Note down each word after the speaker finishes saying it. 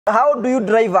How do you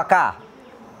drive a car?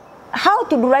 How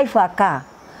to drive a car?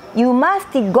 You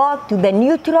must go to the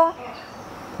neutral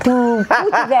to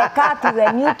put the car to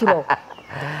the neutral.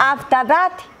 After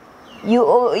that,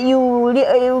 you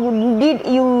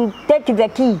take the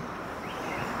key.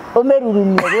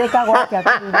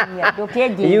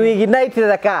 You ignite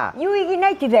the car. You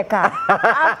ignite the car.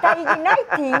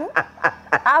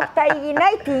 After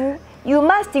igniting, you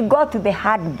must go to the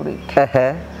hard brake.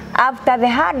 After the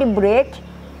hard brake,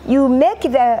 you make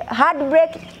the hard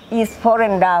brake is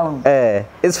falling down.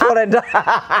 It's falling down.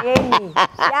 You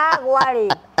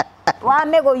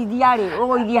follow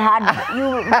the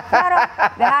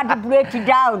hard brake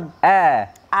down.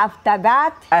 After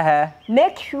that,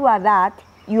 make sure that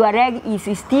your leg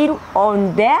is still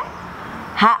on the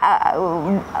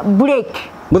brake.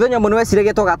 Muthenya mwe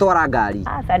weciragia tũgatwara ngari.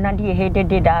 Asa na ndie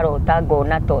hĩndĩ ndarota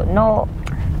ngona to no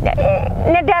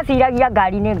ndaciragia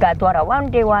ngari nĩ ngatwara one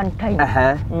day one time.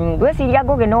 Gwĩciria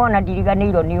ngũgĩnona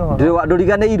ndiriganĩirwo nĩ ũhoro.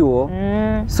 Ndũriganĩirwo.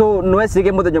 So no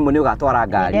weciragia muthenya mwe nĩ ũgatwara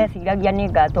ngari. Ndeciragia nĩ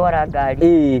ngatwara ngari.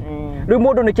 Rĩu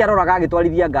mũndũ nĩ kĩaroraga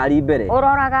agĩtwarithia ngari mbere.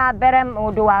 Ũroraga mbere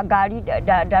mũndũ wa ngari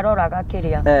ndaroraga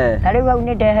kĩrĩa. Ta rĩu hau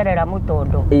nĩ ndeherera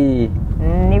mũtondo.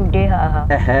 Nĩu ndĩ haha.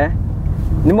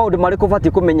 Nĩ maũndũ marĩkũ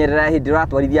ũbatiĩ kũmenyerera hĩndĩ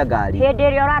ũratwarithia ngari? Hĩndĩ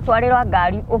ĩrĩa ũratwarĩrwo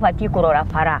ngari ũbatiĩ kũrora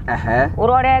bara.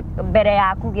 Ũrore mbere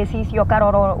yaku gĩcicio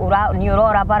karora nĩ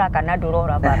ũrora bara kana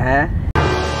ndũrora bara.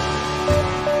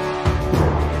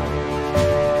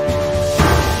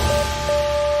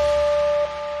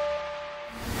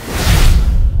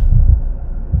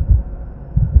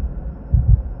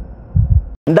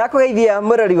 Ndakugeithia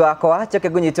mũrori wakwa njoke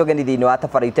ngũnyite ũgeni thĩinĩ wa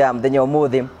tabarĩra ya mũthenya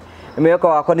ũmũthĩ. Mwĩhoko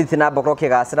wakwa nĩ tina mbokro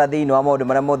kĩgacĩra thĩinĩ wa maũndũ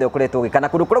marĩa mothe ũkoretwo ũgĩka na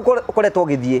kũndũ kũrĩa ũkoretwo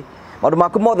ũgĩthiĩ. Maũndũ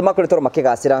maku mothe makoretwo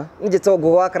makĩgacĩra. Njĩtwo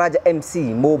Ngũgũ Karanja MC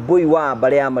mũmbũi wa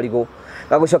mbarĩ ya marigũ.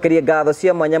 Ngagũcokeria ngatho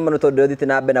cia mwanya mũno tondũ ũthiĩte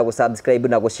na mbere na gũ-subscribe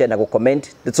na gũ-share na gũ-comment.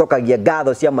 Tũcokagia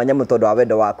ngatho cia mwanya mũno tondũ wa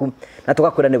wendo waku na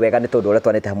tũgakwĩra nĩ wega nĩ tondũ ũrĩa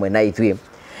twanĩte hamwe na ithuĩ.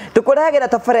 Tũkũrehagĩra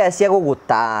tabarĩra cia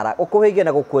gũgũtaara, gũkũhĩgia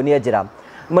na gũkuonia njĩra.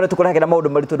 Mwana tukurehagĩra maũndũ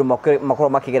maritũ makorwo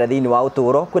makĩgera thĩinĩ wa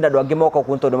ũtũũro. Kwĩna andũ angĩ moka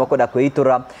gũkũ tondũ makwenda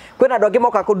kwĩitũra. Kwĩna andũ angĩ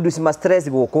moka kũreduce ma stress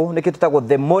gũkũ nĩkĩo tũtagwo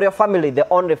the Moria family, the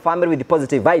only family with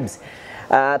positive vibes.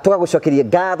 Tũgagũcokeria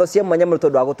ngatho cia mwanya mũno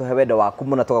tondũ wa gũtũhe wendo waku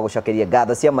mũno, tũgagũcokeria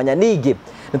ngatho cia mwanya ningĩ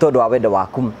nĩ tondũ wa wendo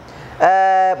waku.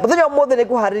 Mũthenya ũmũthĩ nĩ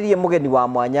ngũharĩrĩria mũgeni wa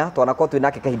mwanya twanakorwo twĩ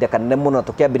nake kahinda kanene mũno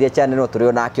tũkĩambĩrĩria channel no tũrĩ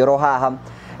onake oro haha.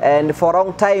 And for a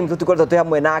long time tutikoretwo twi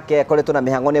hamwe nake koretwo na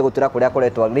mihango ne gutira kuria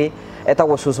koretwo ari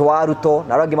etagwo Shosho wa Ruto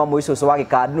na rangi mamwe Shosho wa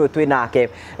Gikandu twi nake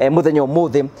muthenya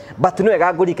umuthi but no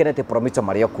ega ngurikenete Promito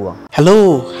Mario kuo.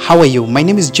 Hello, how are you? My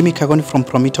name is Jimmy Kagoni from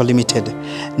Promito Limited.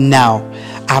 Now,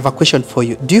 I have a question for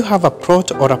you. Do you have a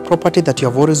plot or a property that you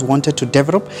have always wanted to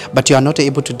develop but you are not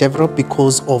able to develop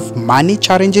because of money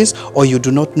challenges or you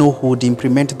do not know who would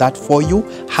implement that for you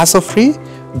hassle-free?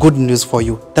 Good news for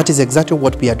you. That is exactly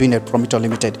what we are doing at Promito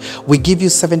Limited. We give you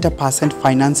 70%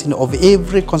 financing of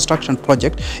every construction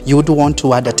project you would want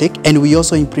to undertake, and we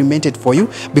also implement it for you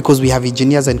because we have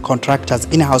engineers and contractors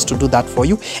in-house to do that for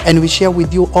you, and we share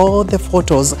with you all the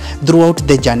photos throughout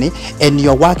the journey, and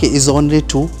your work is only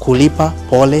to kulipa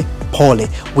pole pole.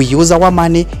 We use our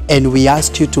money and we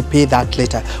ask you to pay that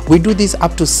later. We do this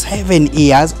up to 7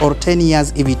 years or 10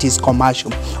 years if it is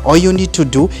commercial. All you need to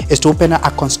do is to open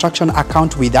a construction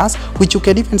account with us, which you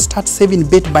can even start saving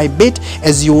bit by bit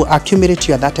as you accumulate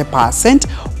your 30%,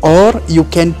 or you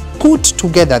can put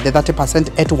together the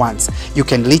 30% at once. You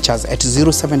can reach us at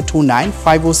 0729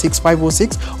 506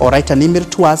 506 or write an email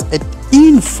to us at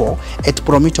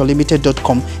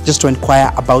info@promitolimited.com just to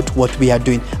inquire about what we are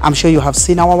doing. I'm sure you have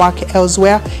seen our work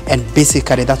elsewhere, and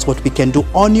basically that's what we can do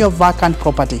on your vacant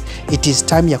property. It is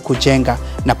time ya kujenga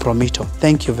na Promito.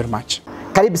 Thank you very much.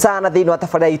 Karibu sana thĩinĩ wa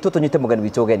tabarĩra itũ tunyite mũgeni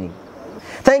witũ ũgeni.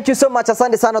 Thank you so much.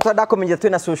 Asante sana twenda kũmenya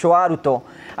twĩna Shosho wa Ruto.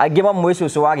 Angĩ mamwe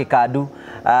Shosho wa Gikandu.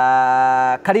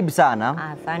 Karibu sana.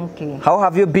 Asante. How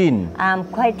have you been? I'm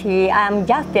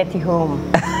just at home.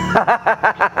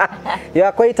 You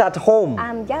are quite at home.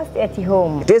 I'm just at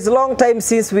home. It is a long time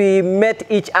since we met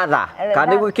each other.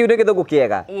 That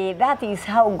is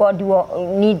how God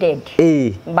needed.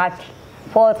 But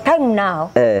for time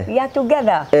now, we are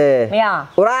together. Yeah.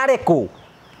 Urareku.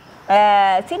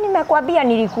 Si nimekwambia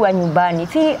nilikuwa nyumbani.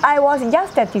 See, I was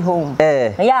just at home.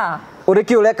 Yeah.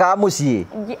 Ulikiuleka muciĩ?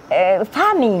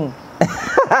 Farming.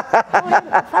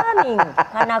 Farming.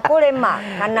 Kana kulima.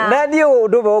 Kana. Na niĩ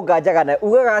ũndũ ũnganjaga na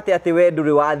ugaga atĩ we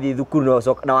ndũrĩ wathiĩ thukuru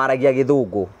na waragia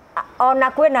Gĩthũngũ. Ona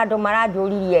kwĩna andũ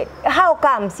maranjũririe how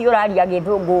comes ũraria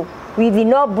Gĩthũngũ with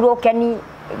no broken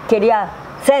kĩrĩa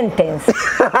sentence.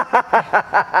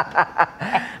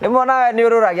 Nimona ni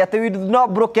ururagia ati we do not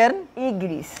broken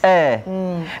English.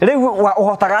 Riu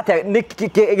uhotaga atia ni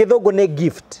githungu ni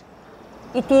gift.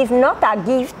 It is not a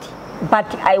gift, but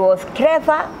I was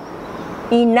clever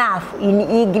enough in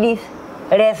English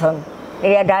lesson.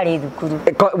 Ria ndari thukuru.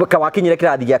 Ka wakinyire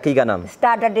kirathi gia kigana?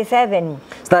 Standard 7.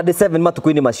 Standard 7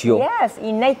 matukuini macio. Yes,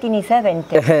 in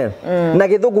 1970. Na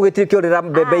githungu gitiri kiorira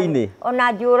mbembe-ini.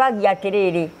 Ona njuragia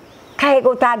atiriri. Kae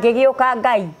gutangigiuka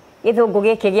Ngai. Githungu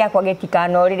giki giakwa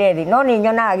gitikanorire thi. No ni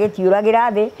nyonaga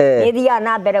gitiuragira thi. Githia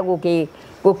na mbere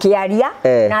gukiaria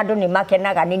na andu ni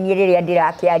makenaga ni nie riria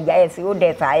ndirakiaria esi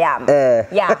undesa yam.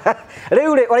 Ya.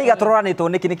 Riu uriga turoranitwo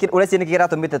niki ureci niki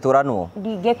giratumite turanwo?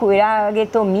 Ndingikwira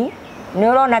gitumi. Ni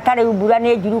urona tari mbura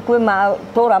ni njuru kwi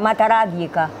matura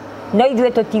matarathiika. No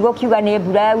ithuĩ tũtigũkiuga nĩ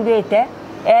mbura yaurĩte,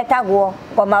 etagwo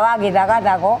Ngoma wa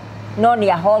Gĩthagathago, no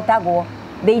nĩ ahotagwo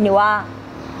thĩinĩ wa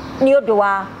nĩ ũndũ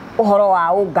wa ũhoro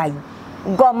wa ũngai.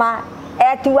 Ngoma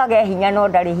etuaga hinya no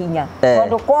ndarĩ hinya.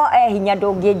 Tondũ ko hinya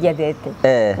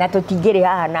ndũngĩnjethete. Na tũtingĩrĩ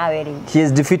haha nawe rĩu. He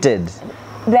is defeated.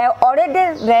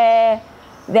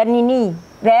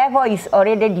 The devil is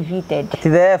already defeated. The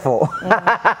devil.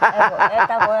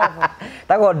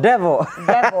 Tago devil.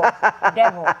 The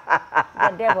devil.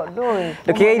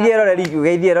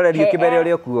 Geithie roreri kibere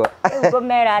uri okuo.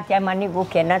 Ngomera ati amani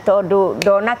gukena tondu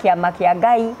ndona kiama kia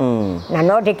Ngai na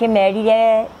no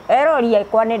ndikimerire erorie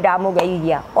kwa ni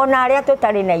ndamugeithia ona aria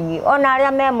tutari na inyi ona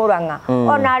aria me Murang'a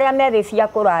ona aria me thi cia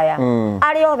kuraya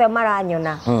ari othe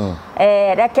maranyona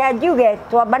reke njuge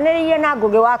twambaniririe na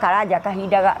Ngugi wa Karanja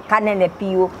kahinda kanene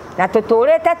piu na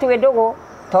tuturite twi ndugu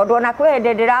tondu ona kwi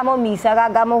hindi ndiramumicaga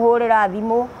ngamuhurira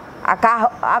thimu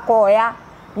akoya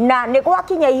na ni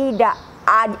gwakinya ihinda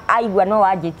aigua no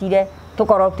anjitire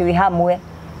tukorwo twi hamwe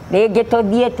ringi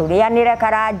tuthie turianire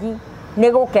karanji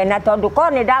ni gukena tondu ko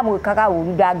ni ndamwikaga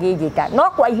uru ndangijita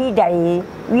no kwa ihinda riri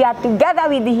we are together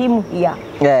with him here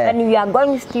and we are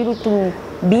going still to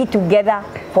be together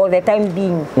for the time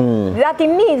being. That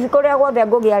means kuria guothe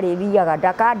Ngugi arithiaga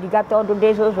ndakandiga tondu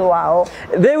ndi cucu wao.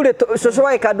 Riu Shosho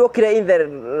wa Gikandu okire in the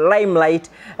limelight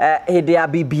hindi ya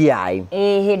BBI.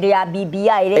 Hindi ya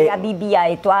BBI riria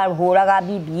BBI twahuraga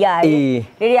BBI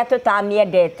riria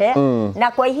tutamiendete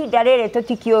na kwa ihinda riri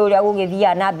tutikio uria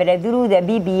gugithia na mbere through the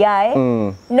BBI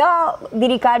no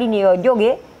thirikari niyo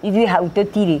njugi ithuĩ hau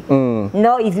tutiri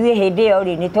no ithuĩ hindi yo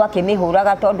ri ni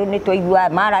twakimihuraga tondu ni twaigua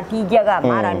mara ti njega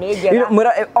mara ni njega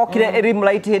okire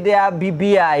limelight hindi ya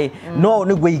BBI no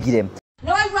ni gweigire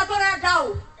no igua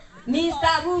turendau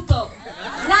Mr. Ruto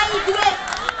na ithuĩ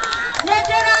ni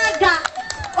ndĩrenda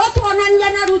ũtuonania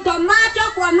na Ruto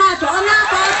macho kwa macho ona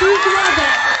kwa tuithuothe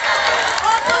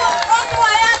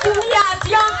ũtuoya atumia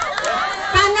acio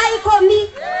kana 10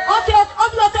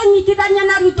 ũthiũ tũnyitithania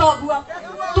na Ruto guo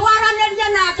twaranĩria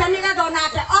nake nĩgetha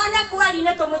onake one kweri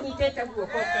nĩ tũmũnyitĩte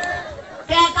guoko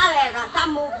kega wega ta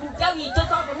mũmbunge witũ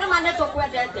tondũ nĩma nĩ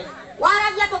tũkwendete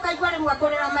waragia tũkaigua rĩmwe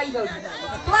kũrĩra maithori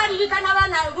twaririkanaga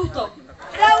na Ruto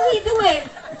rĩu ithuĩ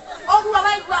ũguo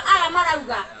waigua aya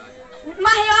marauga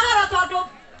mahe ũhoro tondũ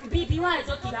BBI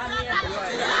tũtiramĩenda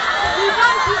we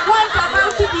don't want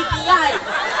about BBI.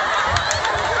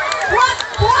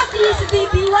 What is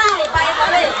BBI by the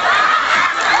way?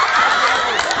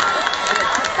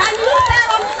 Can you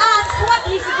tell us what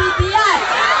is BBI?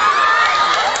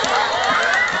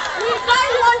 We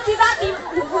don't want that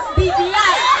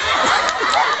BBI.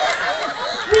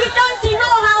 We don't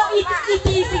know how it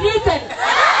is written.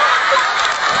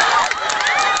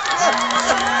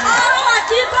 All our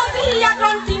people here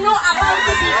don't know about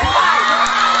the BBI.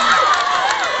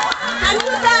 Can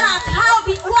you tell us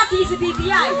what is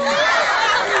BBI?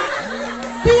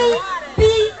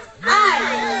 BBI.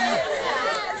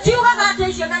 Siuga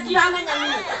gatecio na ndiramenya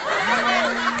nini.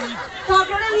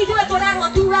 Tondu riu ithuĩ tũrerwo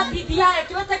tuga BBI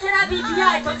twĩtĩkĩra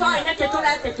BBI tũtoĩ nĩkĩ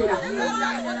tũretĩkĩra.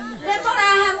 Nĩ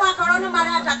tũrehe akorwo nĩ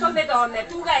marenda tũmĩthome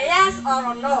tuge yes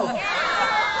or no.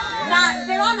 Na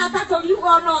ndĩrona ta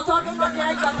tũriuga no tondu no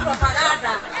ndĩraigua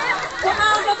propaganda.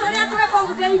 Tũmaũndũ tũrĩa twĩ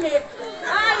kũu thĩinĩ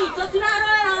ai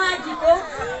tũtiraroera Wanjikũ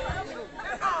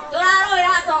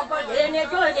tũraroera atongoria nĩ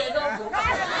njũĩ gĩthũngũ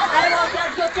arĩgũkĩa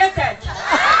njũkĩte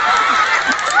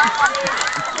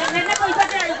nene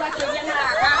kũibatĩra igwakĩria na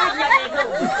akahagia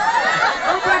gĩthũngũ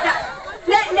ũkwenda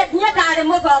niĩ ndarĩ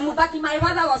mũthomu but my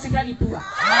father was very poor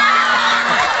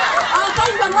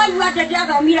okoigua mwaigua atĩ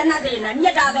ndiathomire na thĩna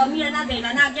niĩ ndathomire na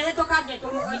thĩna na ngĩhĩtũka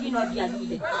ngĩtũmũkoigi no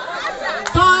ndiathire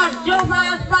tondũ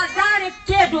baba ndarĩ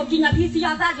kĩndũ nginya bici ya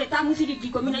thangĩ ta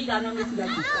mũciringi 15 nĩ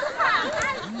cigathi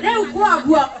rĩu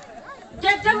kwoguo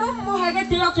ndĩmũhe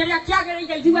gĩtĩo kĩrĩa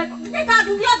kĩagĩrĩire ithuĩ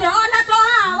Gikandu gĩothe ona to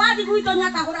haha wathi gwitũ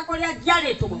nyakahũra kũrĩa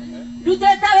njiarĩtwo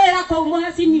Ndutete wera ko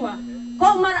muhaciniwa.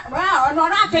 Ko mara no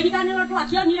rakeriganirwo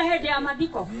twakionire hindi ya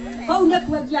mathiko. Ko ne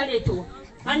kuengia ritwo.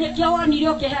 Ane kia wonire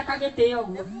ukiheka gitio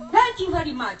guo. Thank you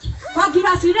very much.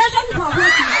 Congratulations for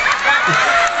what you.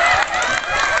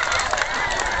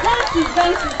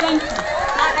 Thank you.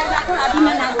 Nakakora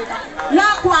dime na weta. Na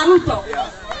kwa Ruto.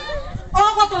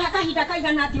 Ogo to hakahinda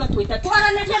kaigana atio twite.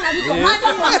 Twaranĩria na Ruto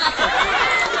macho kwa macho.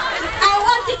 I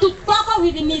want to talk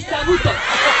with Mr. Ruto.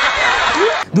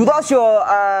 Thutha ũcio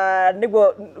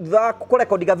nĩguo thutha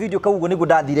kũrekondiga video kau ũguo nĩguo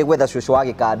ndathire gwetha Shosho wa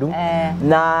Gikandu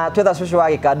na twetha Shosho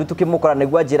wa Gikandu tukĩmũkora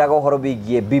nĩguo anjĩraga ũhoro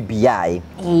wĩgiĩ BBI.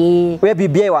 We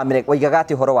BBI waigaga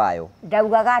atĩ ũhoro wayo?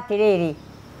 Ndaugaga atĩrĩrĩ,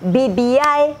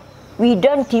 BBI, we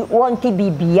don't want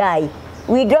BBI.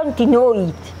 We don't know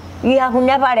it. We have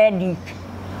never read it.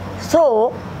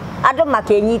 So, andũ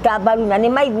makĩnyita mbaru na nĩ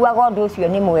maiguaga ũndũ ũcio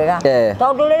nĩ mwega.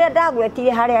 Tondũ rĩrĩa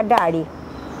ndagwetire harĩa ndarĩ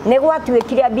nĩ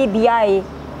gwatuĩkire BBI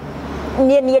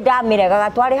niĩ ndamĩregaga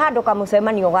twarĩ handũ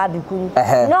kamũcemanio ga thukuru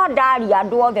no ndaria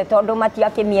andũ othe tondũ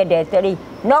matiakĩmiendete rĩ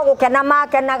no gũkena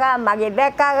makenaga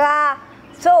magĩthekaga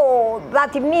so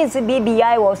that means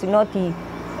BBI was not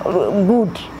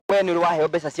good. We nĩ waheo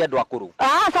mbeca cia andũ akũrũ?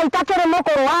 So itakĩrĩ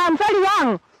mũkũrũ. I'm very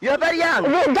young. You're very young.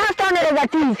 Just under the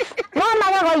teeth. No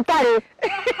magego itarĩ.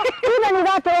 Even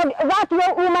that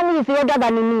woman is older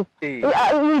than me. Is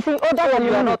older than me.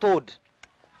 You are not old.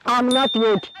 I'm not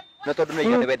old. No tondũ nĩ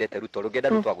inyuĩ wendete Ruto, rũngĩenda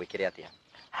Ruto agwĩkĩre atĩa?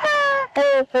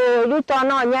 Ruto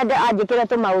no nyende anjĩkĩre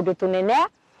tũmaũndũ tũnene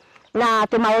na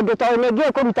tũmaũndũ tondũ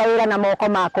nĩngĩũĩ kũruta wĩra na moko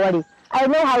makwa rĩ. I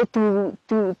know how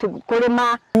to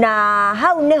kũrĩma na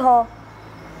hau nĩho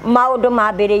maũndũ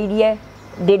mambĩrĩirie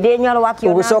ndĩndĩ Nyorwa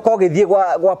kĩona. Ũgĩcoka ũgĩthiĩ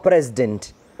gwa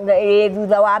president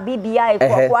thutha wa BBI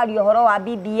kwaria ũhoro wa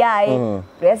BBI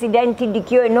president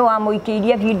ndikĩũĩ no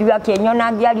amũikĩirie video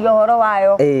akĩnyona ngĩaria ũhoro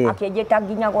wayo akĩnjĩta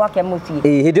nginya gwake mũciĩ.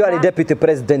 Hĩndĩ ĩyo arĩ deputy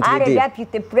president hĩndĩ. Arĩ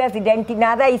deputy president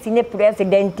na thaa ici nĩ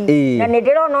president na nĩ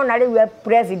ndĩrona ona rĩu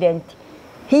president.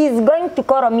 He is going to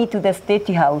call me to the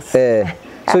State House.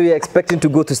 So you're expecting to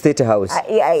go to State House?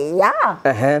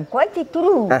 Yeah, quite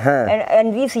true.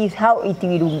 And this is how it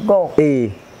will go.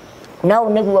 Now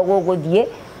nĩguo gũgũthiĩ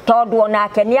tondũ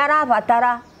onake nĩ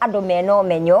arabatara andũ mena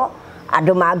ũmenyo,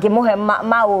 andũ mangĩmũhe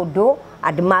maũndũ,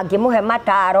 andũ mangĩmũhe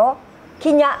mataro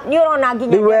kinya nĩ ũrona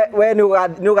nginya we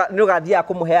nĩ ũgathiaga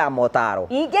kũmũheaga motaro?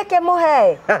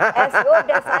 Ingĩkĩmũhe as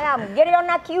old as I am ngĩrĩ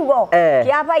ona kiugo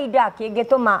kĩa baida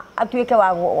kĩngĩtũma atuĩke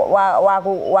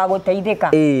wa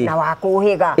gũteithĩka na wa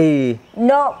kũhĩga.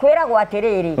 No kwĩragwo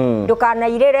atĩrĩrĩ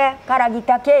ndũkanairĩre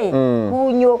karagita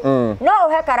kunyu no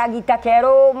ũhe karagita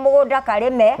kerũ mũgũnda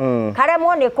karĩme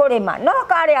karemwo nĩ kũrĩma no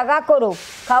karĩa gakũrũ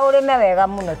kaũrĩme wega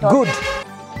mũno. Good.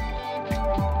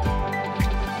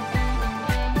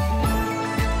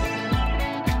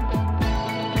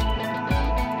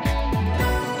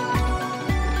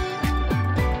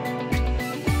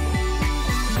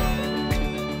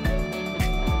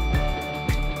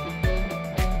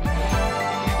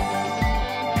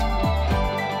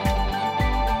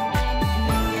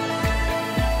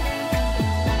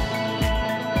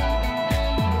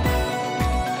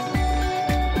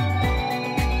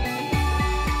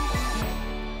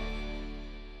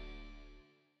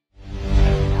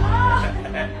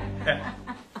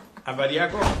 Habari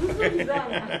yako?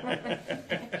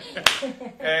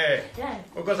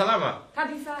 Uko salama?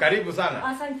 Kabisa. Karibu sana.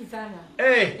 Asante sana.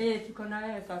 Tuko na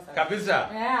wewe sasa. Kabisa?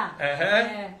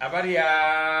 Habari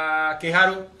ya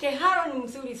Kiharu? Kiharu ni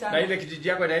mzuri sana. Na ile kijiji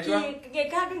yako inaitwa?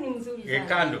 Gikandu ni mzuri sana.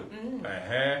 Gikandu.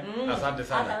 Asante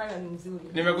sana. Hata wewe ni mzuri.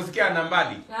 Nimekusikia na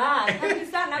mbali.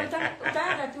 Kabisa na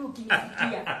utaenda tu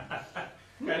ukisikia.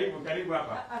 Karibu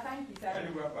hapa. Asante sana.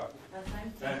 Karibu hapa.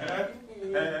 Asante.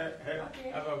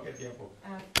 Hapa uketi hapo.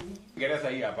 Gereza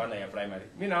hii hapana ya primary.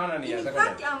 Mimi naona ni ya In secondary.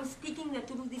 fact, I'm speaking the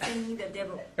truth, this is the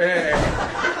devil.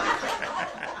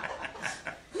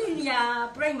 Ni ya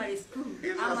primary school.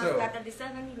 Ama kata the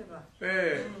 7 river.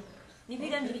 Ni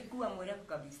vile nilikuwa mwerevu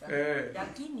kabisa.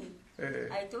 Lakini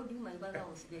I told you my brother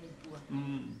was very poor.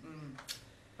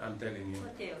 I'm telling you.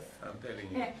 What else? I'm telling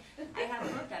you. I have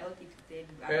not a lot to tell you.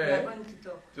 We are going to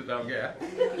talk. Tutaongea.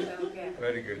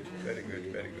 Very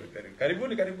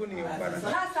good. Karibuni bwana.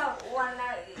 Sasa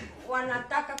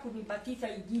wanataka kunibatiza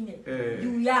ingine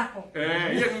juu yako.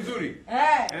 Hiyo ni nzuri.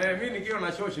 Mimi nikiwa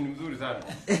na Shosho ni mzuri sana.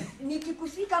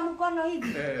 Nikikushika mkono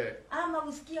hivi ama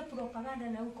usikie propaganda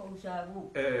na huko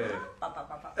ushago.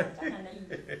 Papa na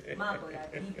hii mambo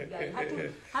ya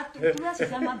BBI. Hatuwezi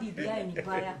sema BBI ni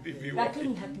mbaya,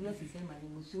 lakini hatuwezi sema ni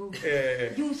mzuri.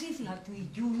 Juu sisi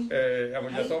hatuijui.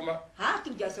 Hamjasoma?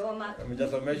 Hatujasoma.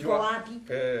 Hamjasomeshwa.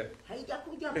 zawadi.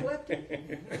 Haijakuja kwetu.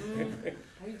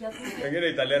 Haijakuja. Pengine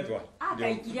italetwa.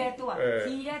 Ikiletwa.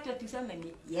 Si iletwe tuseme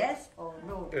ni yes or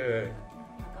no.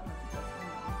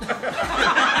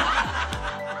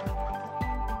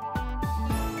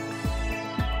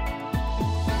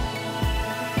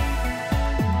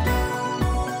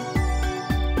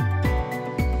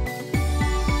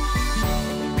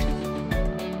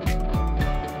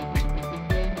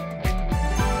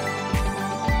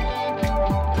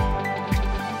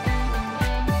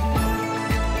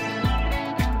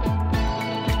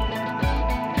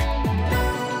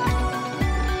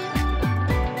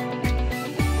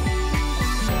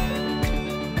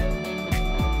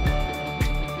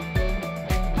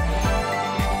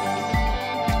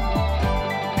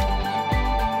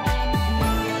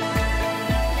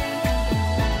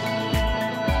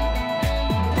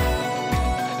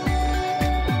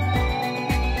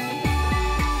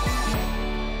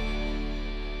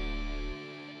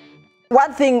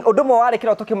 One thing Odomo wale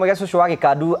kila utoke mwega Shosho wa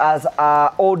Gikandu as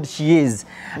old she is.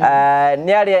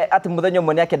 Ni ari ati muthenyo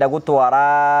mwe ni akenda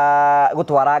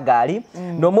gutwara ngari.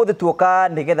 No muthe tuoka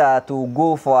nigetha to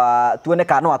go for tuone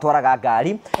kana no atwaraga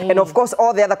ngari. And of course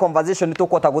all the other conversation ni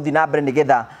tukwota guthi na mbere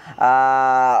nigetha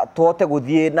tuote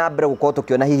guthie na mbere gukorwo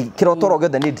tukiona hihi kirotoro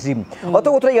giothe ni dream.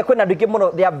 Oto guturiga kwina andu ingi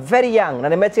muno they are very young na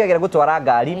ni metigagira gutwara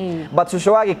ngari but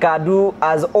Shosho wa Gikandu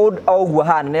as old ogwo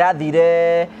hana ni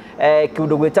rathire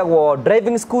kiundu gwetagwo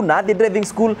driving school na the driving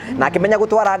school na akimenya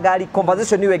gutwara ngari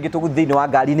conversation ni wengi tuguthini wa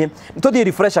ngari ni tuthie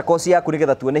refresher course yaku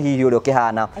nigetha tuone hihi uri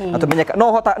ukihana na tumenye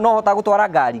no hota gutwara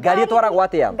ngari itwaragwo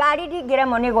atia ngari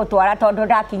ndingiremo ni gutwara tondu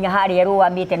ndakinya haria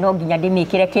ruamite no nginya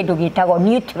ndimikire kindu gitagwo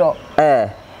neutral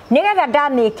nigetha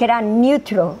ndamikira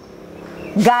neutral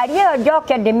ngari iyo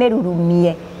njoke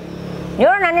ndimirurumie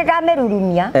niona ni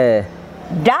ndamirurumia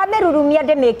ndamirurumia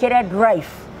ndimikire drive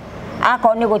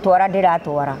ako ni gutwara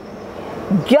ndiratwara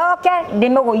njoke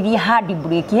ndimugoithie hard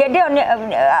brake ndio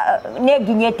ne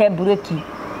nginyete brake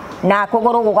na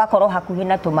kuguru gugakorwo hakuhi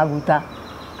na tumaguta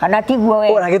kana tiguo we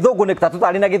ona githungu ni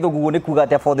tutari na githungu ni kuga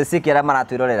ati for the sake ara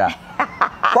maratwirorera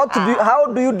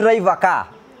how do you drive a car?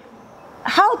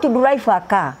 How to drive a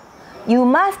car? You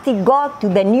must go to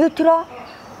the neutral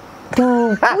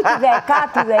to put the car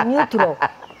to the neutral.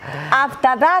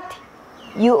 After that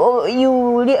you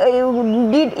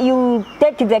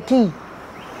take the key.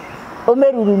 You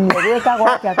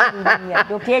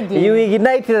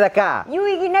ignite the car. You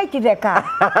ignite the car.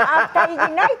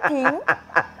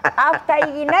 After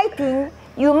igniting,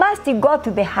 you must go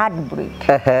to the hard brake.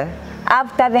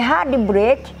 After the hard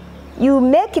brake, you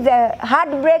make the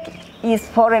hard brake is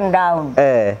falling down.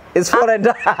 It's falling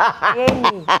down. You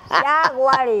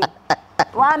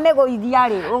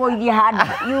follow the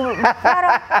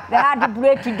hard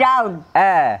brake down.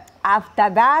 After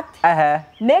that,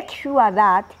 make sure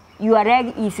that your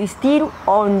leg is still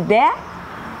on the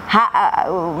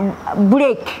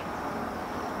brake.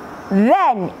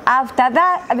 Then, after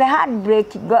that, the hard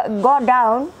brake go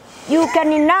down, you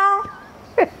can now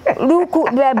look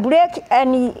the brake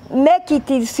and make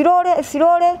it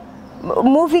slowly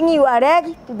moving your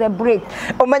leg to the brake.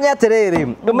 Umenya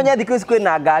atiriri, umenya thiku ici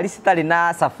kwina ngari citari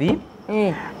na safi.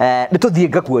 Ni tuthie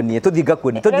ngakuonie. Tuthie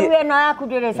no yaku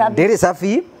ndiri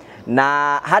safi.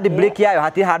 Na hard brake yayo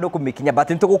hati handu kumikinya but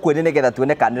nitugukwene nigetha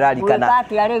tuone kanirari kana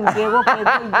ati ari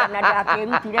ngigukwiguithia na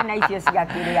ndakirutire na icio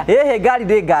ciakiria ngari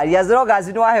ndi ngari as long as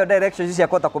no hayo directions cia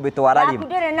kota kumitwara ri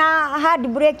ndire na hard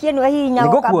brake eno hihinya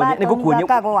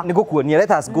nigukuonia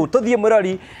let us go tuthie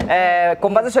murori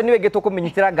conversation ni wengi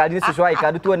tukumenyitira ngari ni Shosho wa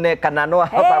Gikandu tuone kana no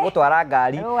hota gutwara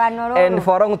ngari and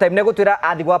for long time negutwira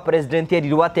athi gwa president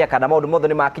erirwo atia kana maundu mothe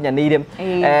ni makinyanire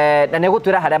na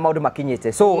negutwira haria maundu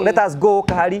makinyite so let us go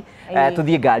kahari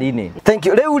tuthie ngari-ini. Thank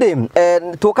you. Riu ri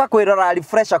tuka kwirora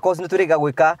refresher course ni turiga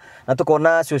gwika na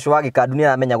tukona Shosho wa Gikandu ni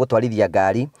aramenya gutwarithia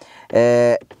ngari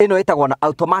ino itagwo na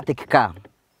automatic car.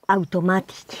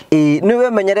 Automatic. Ni we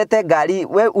menyerete ngari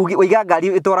we uiga ngari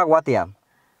itwaragwo atia?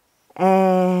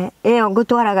 Iyo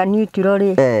ngutwaraga neutral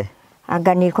ri.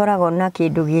 Anga ni koragwo na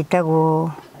kindu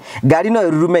gitagwo ngari no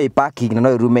irurume parking na no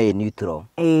irurume neutral.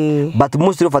 But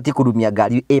most of ati kurumia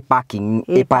ngari parking.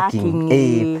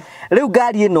 Riu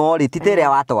ngari ino ri titere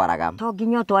watwaraga. To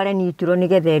nginya tware neutral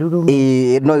nigetha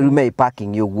irurume. No irurume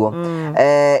parking uguo.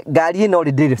 Ngari ino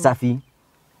ri ndiri safi.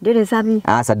 Ndiri safi.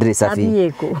 Asa ndiri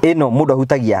safi. Ino mundu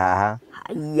ahutagia haha.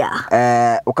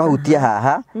 Ukahutia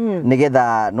haha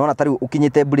nigetha nona tari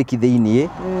ukinyite breki thiini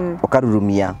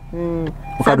ukarurumia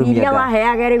ukarumia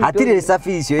hatiri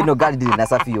safi icio ino ngari ndiri na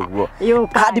safi uguo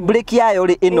hard brake yayo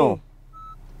ri ino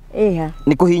Eha.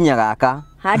 Ni kuhinya gaka.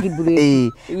 Hard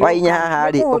break. Wainya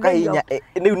haha ri ukahinya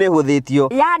niu ni huthitio.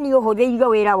 Yani uhuthirio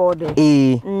wira wothe.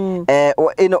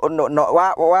 Ino no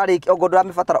wari ogodora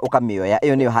mifatara ukamioya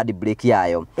iyo niyo hard break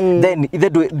yayo. Then ithe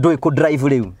ndui ku drive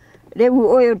riu. Riu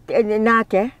uyu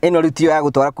nake. Ino ritio ya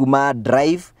gutwara kuma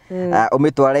drive.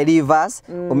 Umitware reverse,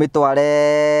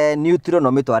 umitware neutral, no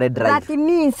umitware drive. That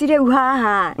means riu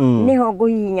haha niho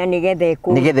nguhinya nigethe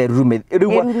ku. Nigethe rume.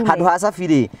 Riu handu ha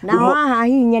safiri. Na haha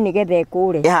hinya nigethe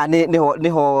kure.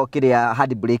 Niho kiria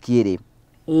hard brake iri.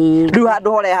 Riu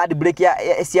handu hore hard brake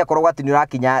cia korwo ati ni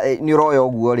urakinya ni uroyo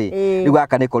uguo ri. Riu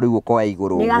gaka niko riu ukoya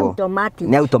iguru uguo. Ni automatic.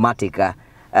 Ni automatic.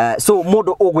 So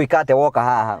mundu ugwika ate woka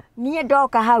haha. Nie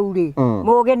ndoka hau ri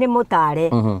muge ni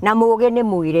mutare na muge ni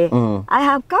mwire. I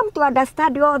have come to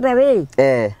understand all the way.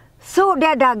 So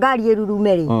ndenda ngari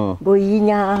irurume ri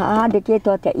nguhinya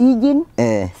handikitwo atia engine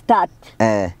start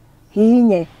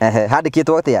hihinye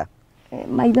handikitwo atia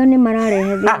maitho ni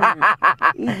mararehe thina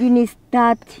engine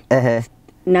start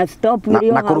na stop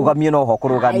rio na kurugamia no ho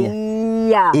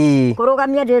kurugamia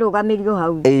kurugamia ndirugamirio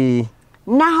hau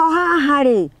naho haha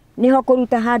ri niho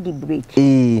kuruta hard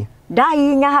brake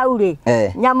ndahinya hau ri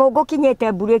nyamu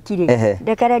ngukinyite bureki ri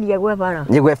ndekererie gwe bara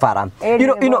gwe bara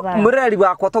mureri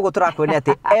wakwa togo turakwene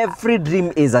ati every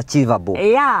dream is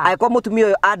achievable aikwa mutumia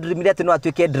uyu adreamire ati no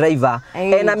atuike driver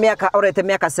ena miaka orete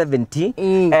miaka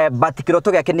 70 but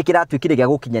kiroto giake ni kiratwikire gia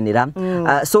gukinyanira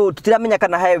so tutiramenya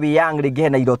kana hewe young ringi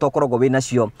hena iroto korogwo wina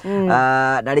cio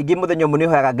na ringi muthenyo muni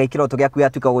hoyaga ngai kiroto giaku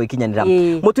yatuika gukinyanira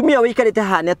mutumia wikarite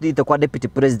haha ni atithite kwa deputy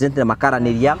president na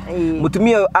makaraniria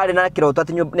mutumia uyu ari na kiroto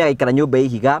ati ni aikara nyumba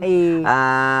ihiga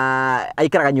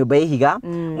aikaraga nyumba ihiga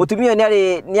mutumia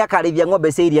ni akarithia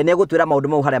ng'ombe cia iria ni gutwira maundu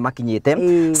mau haria makinyite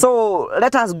so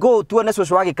let us go tuone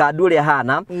Shosho wa Gikandu ria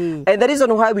hana and the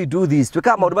reason why we do this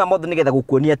twika maundu ma mothe nigetha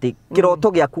gukuonia ati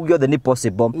kiroto giaku giothe ni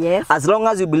possible as long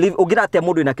as you believe ugira ate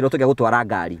mundu ina kiroto gia gutwara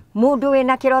ngari mundu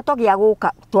wina kiroto gia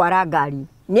guka twara ngari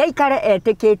ni aikare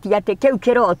etikitie ati kiu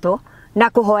kiroto na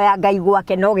kuhoya ngai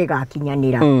gwake no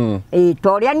gigakinyanira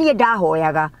toria nie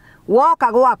ndahoyaga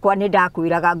woka gwakwa ni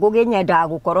ndakwiraga nguginyenda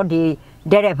gukorwo ndi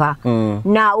ndereva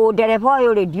na ndereva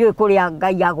uyu ri ndiu kuria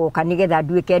ngai agoka nigetha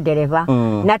nduike ndereva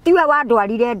na tiwe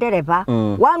wandwarire ndereva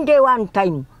one day one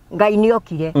time ngai ni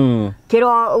okire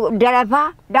kiro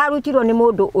ndereva ndarutirwo ni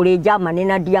mundu uri Germany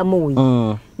na ndiamui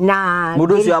na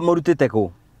mundu ucio amurutite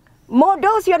ku mundu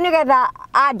ucio nigetha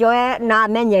anjoe na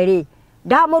amenye ri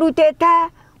ndamurutite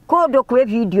kundu kwi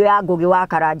video ya Ngugi wa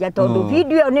Karanja tondu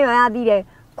video niyo yathire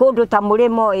kundu ta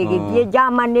murimo igithie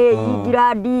Germany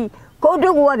England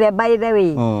kundu guothe by the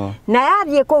way na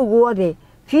yathie kuu guothe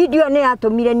video ni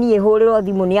yatumire nie huriro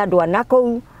thimu ni andu ana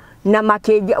kuu na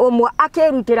makenja umwe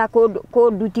akirutira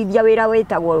kundutithia wira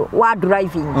witagwo wa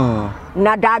driving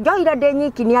na ndajoire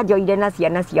ndenyiki ni ajoire na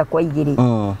ciana ciakwa igiri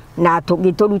na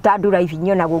tugituruta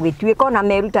driving na gugituika na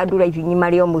meruta driving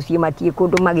mario mucie matie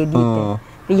kundu magithiite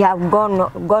we have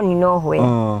gone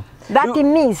nowhere. That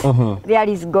means there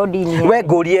is God in here. We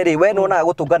ngurie ri we nona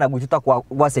gutungana gwitu ta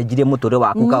gwacenjirie mutore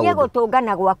waku kaundu nie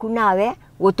gutungana gwaku nawe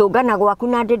gutungana gwaku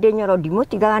na ndende nyoro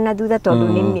ndimutigaga na thutha tondu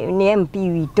ni MP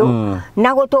witu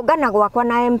na gutungana gwakwa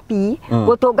na MP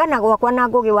gutungana gwakwa na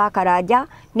Ngugi wa Karanja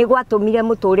ni gwatumire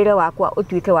muturire wakwa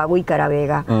utuike wa guikara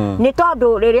wega ni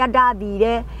tondu riria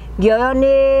ndathire ngioyo ni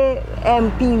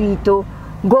MP witu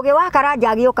Ngugi wa Karanja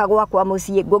agioka gwakwa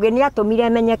mucie Ngugi ni atumire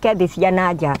menyeke thi cia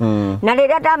nanja na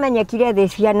riria ndamenyekire thi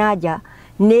cia nanja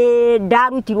ni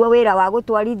ndarutirwo wira wa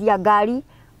gutwarithia ngari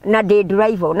na ndi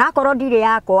driver na korwo ndire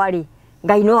yakwa ri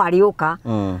ngai no ariuka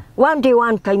one day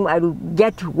one time I will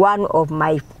get one of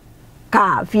my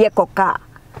vehicle car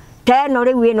teno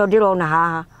riu ino ndirona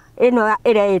haha ino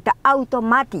ireita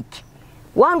automatic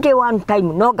one day one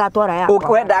time no gatwara yakwa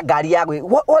ukwenda ngari yaku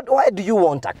why do you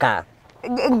want a car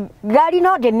ngari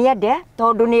no ndimiende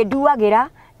tondu ni nduagira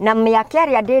na miaka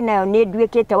ria ndinayo ni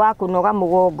nduikite wa kunoga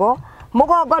mugongo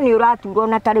ni uraturwo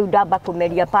na tariu ndamba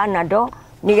kumeria panado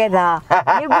nigetha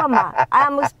nigoma I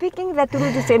am speaking the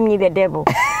truth same me the devil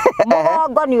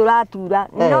mugongo ni uratura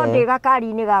no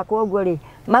ndigakari ni gakwo guo ri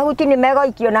mahuti ni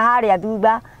megoikio na haria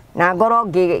thutha na ngoro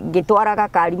ngitwaraga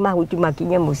kari mahuti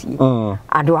makinye mucie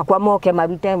andu akwa moke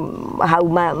marute hau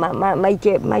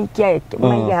maike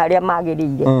haria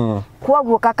magirire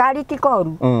kwoguo kakari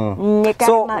tikoru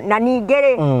na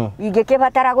ningere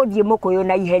ingikibatara guthie mukuyu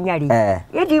na ihenya ri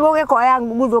indi gugikoya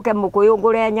nguthuke mukuyu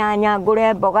ngure nyanya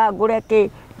ngure mboga ngure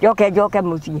ki Joke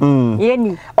muci.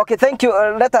 Yeni. Okay, thank you.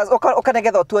 Let us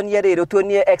okanegeza tuonie rero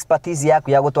tuonie expertise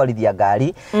yaku ya gutwarithia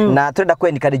ngari na turenda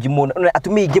kwencourage muno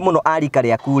atumia ingi muno arika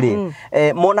ria kuri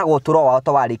monaga uturo wao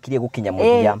to warikirie gukinya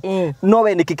muthia no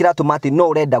we niki kiratuma ati no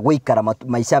urenda guikara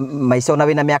maisha ona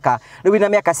wina miaka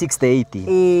 60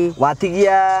 80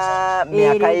 watigia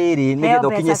miaka iri nigetha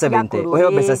ukinye 70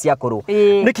 uheo mbeca cia kuru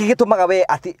niki gitumaga we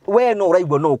ati we no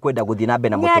uraigwa no ukwenda guthii na mbere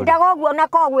na mutori nyendaga guo na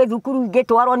kogwe thukuru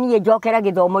ngitwarwo nie njokera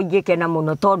githomo ingikena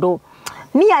muno tondu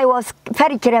me I was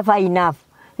very clever enough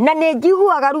na ne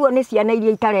njiguaga ruo ni ciana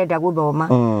iria itarenda guthoma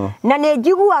na ne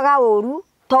njiguaga uru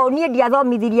to nie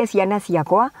ndiathomithirie ciana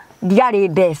ciakwa ndiari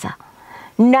mbeca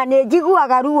na ne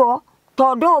njiguaga ruo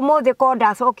tondu umuthi ko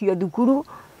ndacokio thukuru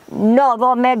no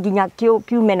thome nginya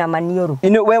kiume na maniuru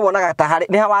ino we wonaga ta hari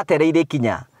ni hawatereire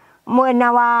kinya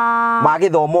mwena wa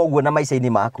githomo uguo na maica-ini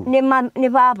maku ni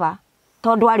baba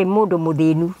tondu ari mundu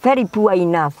muthinu very poor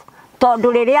enough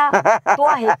tondu riria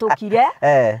twahitukire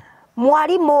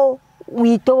mwarimu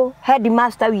witu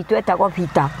headmaster witu etagwo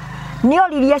Peter ni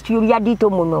oririe ciuria nditu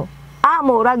muno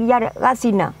amuragia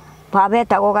gacina baba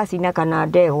etagwo gacina kana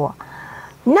ndegwa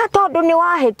na tondu ni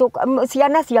wahituka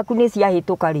ciana ciaku ni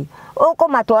ciahituka ri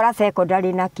ukumatwara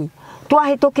secondary naki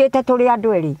twahitukite turi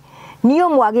andu eri ni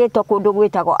umwagitwo kundu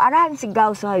gwitagwo Alliance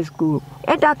Girls High School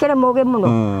endakire muge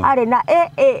muno ari na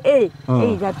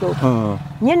ithatu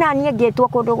nyina nie ngitwo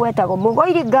kundu gwetagwo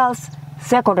Mugoiri Girls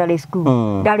Secondary School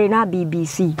ndari na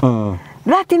BBC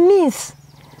that means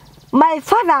my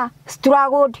father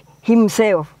struggled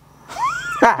himself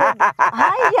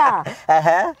haya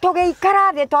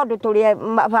tugeikara thi tondu turi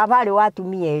baba ri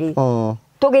watumia ri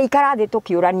tugeikara thi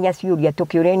tukiurania ciuria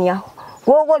tukiurania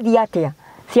guguthii atia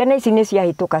ciana ici ni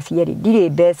ciahituka cieri ndiri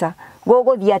mbeca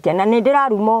guguthii atia na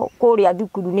ndirarumo kuria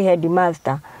thukuru ni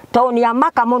headmaster to ni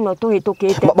amaka muno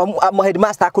tuhitukite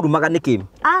headmaster akurumaga niki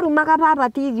arumaga baba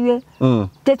tithue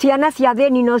te ciana cia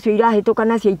theni no cio irahituka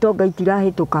na cia itonga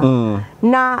itirahituka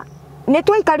na ni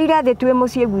twaikarire thi twi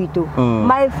mucii gwitu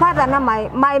my father na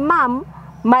my mom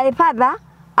my father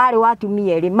ari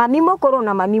watumia eri mami mukuru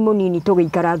na mami munini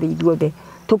tugiikara thi ithuothe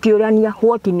tukiurania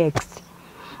what next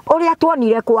uria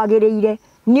twonire kwagiriire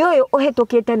ni uyu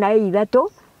uhitukite na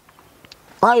ithatu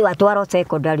oi watwaro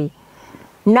secondary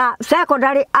na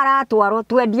secondary aratwaro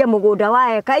twendie mugunda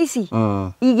wa eka ici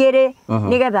igire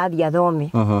nigetha thia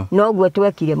thome no guo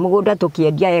twekire mugunda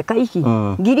tukiendia eka ici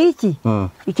ngiri ici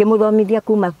ikimuthomithia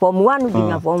kuma form 1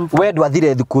 nginya form 4 we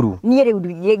ndwathire thukuru nie riu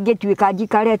ngituika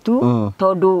njikare tu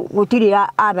tondu gutiri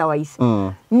otherwise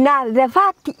na the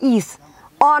fact is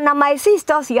ona my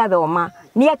sister cia thoma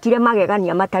ni akire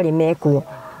magegania matari mekwo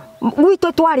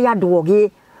gwitu twari andu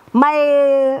ogi my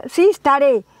sister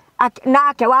ri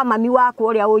nake wa mami wako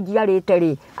uria unjiarite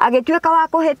ri agituika wa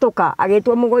kuhituka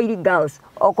agitwo Mugoiri Girls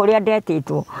okuria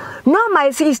ndetitwo no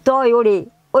my sister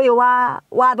uyu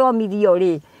wa thomithio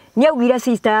ri ni augire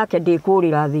sister yake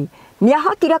ndikurira thi ni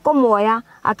ahotire kumuoya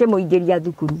akimuingiria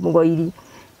thukuru Mugoiri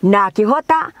na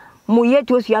akihota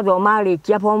muyetu ucio athoma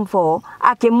arikia form 4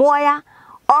 akimuoya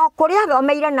okuria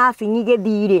thomeire nursing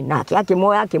githiri nake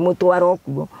akimoya akimutwara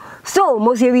okuo so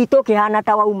mucii witu kihana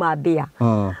ta wauma mbia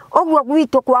oguo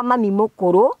gwitu kwa mami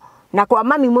mukuru na kwa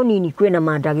mami munini kwina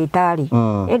mandagitari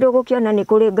endo gukiona ni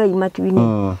kuri Ngai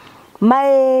matuini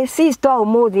my sister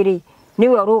umuthiri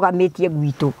niwe urugamitie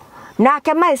gwitu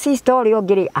nake my sister uri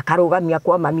ongiri akarugamia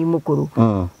kwa mami mukuru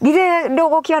githe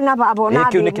ndugukiona baba na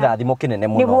ikio ni kirathimo kinene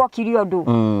muno niguo kirio ndu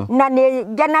na ni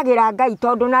ngenagira Ngai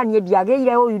tondu na nie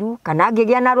ndiageire uiru kana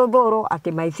ngigia na ruthuro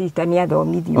ati my sister ni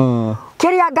athomithio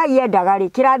kiria Ngai endaga ri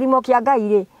kirathimo kia Ngai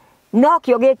ri no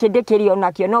kio giki ndikirio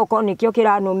nakio no ko nikio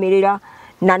kiranumirira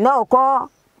na no ko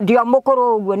ndio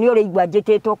mukuru uguo ni uri igwa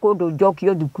njititwo kundu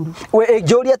njokio thukuru we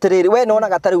njuri atiriri we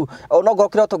nonaga tariu onogoro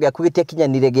kiroto giaku gitia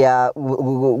kinyanire gia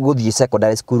guthii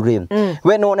secondary school ri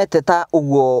we nonete ta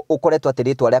uguo ukoretwo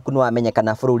atiritwa riaku ni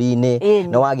wamenyekana bururi-ini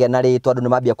no wagia na ritwa andu ni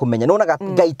mambia kumenya nonaga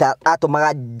Ngai ta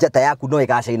atumaga njata yaku no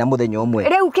igacaina muthenya umwe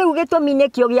riu kiu gitumi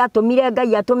nikio giatumire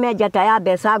Ngai atume njata ya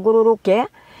mbeca ngururuke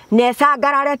nesa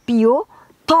ngarare piu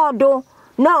tondu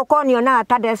no konio na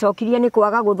atandecokirie ni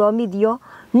kwaga guthomithio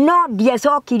no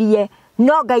ndiecokirie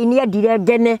no Ngai ni endire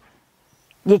ngene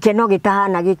gikeno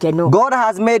gitahana gikeno God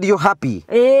has made you happy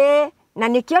na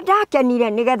nikio ndakenire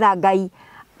nigetha Ngai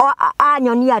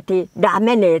anyoni ati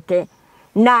ndamenete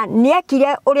na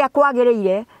niekire uria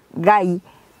kwagiriire Ngai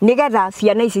nigetha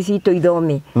ciana ici citu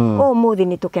ithome umuthi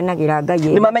ni tukenagira Ngai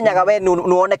ni mamenyaga we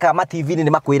nuoneka ma TV ni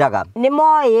makwiraga ni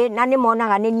moi na ni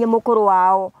monaga ni nie mukuru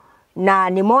wao na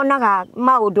ni monaga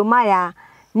maundu maya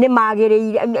nĩ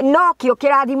magĩrĩire no kĩo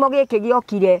kĩrathimo gĩkĩ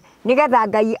gĩokire nĩgetha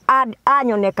Ngai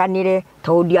anyonekanĩre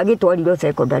tondũ ndiagĩtwarirwo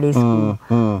secondary school.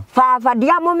 Baba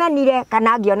ndiamũmenire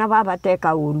kana ngĩona baba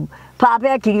teka ũru.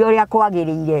 Baba ekire ũrĩa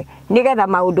kwagĩrĩire nĩgetha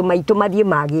maũndũ maitũ mathiĩ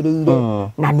magĩrĩire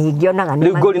na nĩngĩonaga nĩ.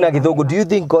 Rĩu ngori na gĩthũngũ, do you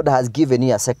think God has given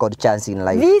you a second chance in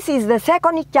life? This is the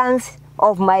second chance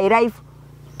of my life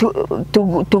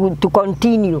to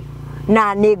continue.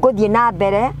 Na nĩngũthiĩ na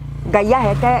mbere Ngai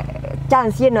ahete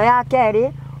chance ĩno ya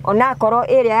kerĩ ona korwo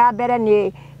ĩrĩa ya mbere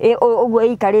nĩ ũguo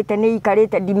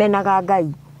ikarĩte ndimenaga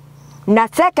Ngai. Na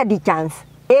second chance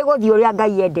ĩgũthiĩ ũrĩa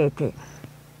Ngai endete.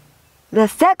 The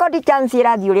second chance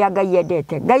ĩrathiĩ ũrĩa Ngai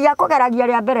endete. Ngai akũgeragia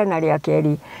rĩa mbere na rĩa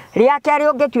kerĩ. Rĩa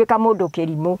kerĩ ũngĩtuĩka mũndũ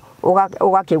kĩrimũ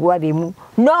ũgakĩgwa thĩmu.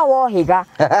 No wohĩga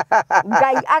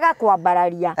Ngai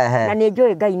agakwambararia na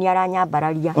nĩnjũĩ Ngai nĩ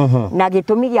aranyambararia. Na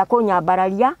gĩtũmi gĩa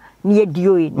kũnyambararia niĩ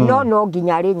ndiũĩ no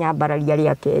nginya arĩ nyambararia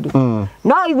rĩa kerĩ.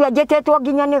 No igua njĩtĩtwo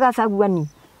nginya nĩ Gacaguani.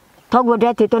 Toguo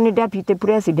ndetĩtwo nĩ deputy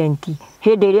president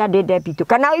hĩndĩ ĩrĩa ndĩ deputy.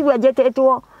 Kana igua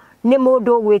njĩtĩtwo nĩ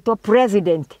mũndũ ũgwĩtwo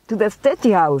president to the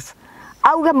state house.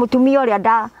 Auge mũtumia ũrĩa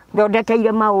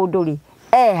ndathondekeire maũndũ rĩ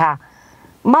eha.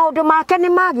 Maũndũ make nĩ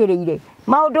magĩrĩire.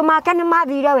 Maũndũ make nĩ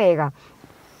mathire wega.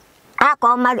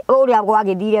 Akoma ũrĩa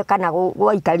gwagĩthire kana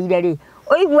gwaikarire rĩ.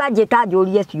 Oigua njĩta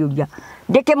njũrie ciũria.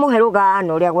 Ndĩkĩmũhe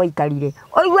rũgano ũrĩa gwaikarire.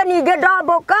 Oigua ningĩ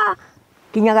ndomboka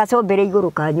kinya gacombere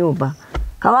igũrũ ka nyũmba.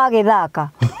 Kawagĩthaka.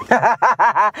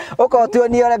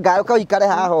 Ũkotuonio ũrĩa Ngai ũkaikare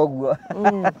haha ũguo.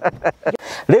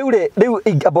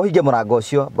 Rĩu bohinge mũrango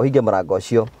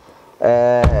ũcio.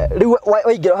 Rĩu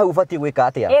waingĩra hau ũbatiĩ gwĩka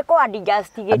atĩa? Ĩkũ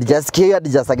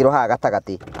adjustagĩrwo haha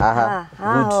gatagatĩ. Aha.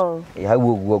 Hau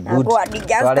ũguo good.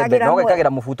 No gĩkagĩra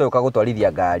mũbuto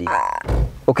ũkagũtwarithia ngari.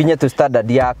 Ũkinye tu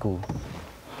standard yaku.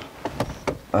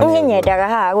 Niĩ nyendaga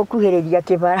haha gũkuhĩrĩria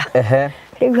kĩbara.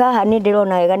 Rĩu haha nĩ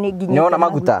ndĩrona wega nĩ nginyĩte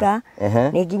maguta.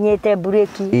 Nĩ nginyĩte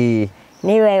bureki.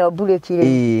 Nĩyo ĩyo bureki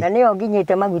rĩ. Na nĩyo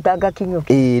nginyĩte maguta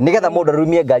ngakinyũka. Nĩgetha mũndũ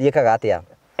arurumie ngari ĩkaga atĩa?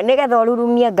 Nĩgetha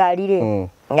ũrurumie ngari rĩ.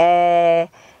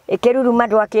 Ĩkĩruruma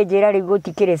ndwakĩnjĩra rĩu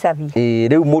gũtikĩrĩ cabi.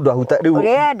 Rĩu mũndũ ahuta rĩu.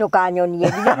 Ũrĩa ndũkanyonie.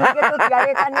 Ningĩ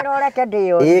tũtiarĩkanĩra ũreke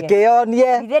ndĩyonie.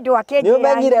 Kĩyonie. Ithe ndwakĩnjĩra.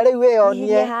 Nĩũmenyire rĩu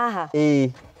wĩyonie.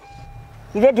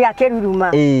 Ithe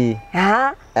ndiakĩruruma.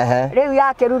 Rĩu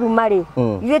yakĩruruma rĩ.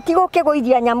 Ithe ti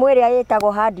gũkĩgũithia nyamũ ĩrĩa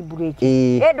ĩtagwo hard brake.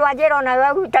 Ĩndũ anjĩra ona we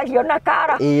hutagio na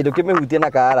kara. Ndũkĩmĩhutie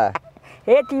na kara.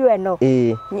 Ti ĩno.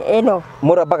 Ĩno.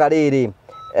 Mũrambaga rĩrĩ.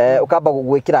 Ukamba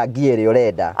gwĩkĩra gear ĩrĩa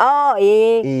ũrenda.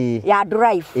 Ya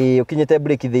drive. Ũkinyĩte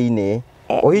brake thĩinĩ.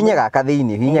 Uhinye gaka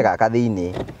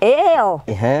thĩinĩ.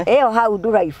 Ĩyo hau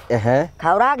drive.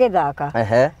 Ka ũragĩthaka.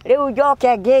 Rĩu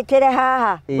njoke ngĩkĩre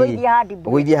haha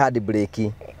gũithia hard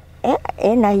brake.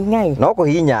 Ĩna hinya ĩ. No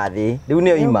kũhinya thĩ. Rĩu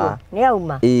nĩyo ima.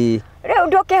 Nĩyauma. Rĩu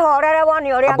ndũkĩhorere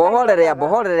wone ũrĩa.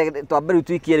 Bohorere twambe rĩu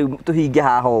tũikie rĩu tũhinge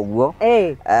haha ũguo.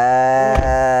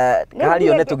 Kahari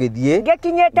one tũgĩthiĩ.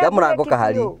 Mũrango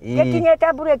kahari.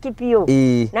 Ngĩkinyĩte bureki biũ.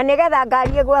 Na nĩgetha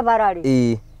ngari ĩgwe bara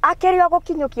rĩ. Akĩrĩ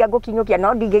gũkinyũkia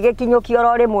no ndingĩgĩkinyũkia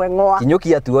oro rĩmwe ng'wa.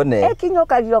 Kinyũkia tuone.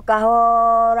 Ĩkinyũkagio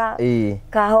kahora.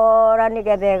 Kahora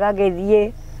nĩgetha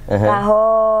ĩgagĩthiĩ.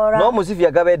 Kahora. No mũcibi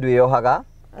anga we ndwĩyohaga?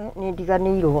 Nĩ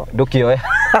ndiganĩirwo. Ndũkĩoe.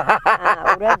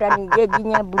 Ũrenda ningĩ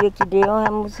nginya bureki ndĩyohe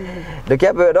mũcibi.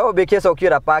 Ndũkĩambe no mbĩkie cokio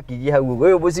ra parking hau.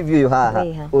 Ũyũ mũcibi ũyũ haha.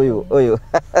 Ũyũ.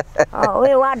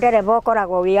 Ũyũ wa ndereba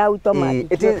ũkoragwo wĩ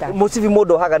automatic. Mũcibi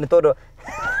mũndũ ohaga nĩ tondũ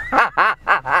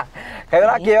kaĩ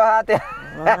ũrakĩoha atĩa?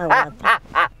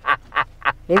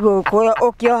 Rĩu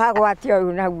ũkĩohagwo atĩa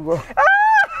ũyũ naguo?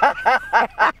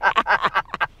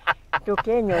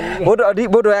 Ndũkĩnyonie.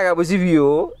 Mũndũ oyaga mũcibi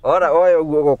ũyũ, oya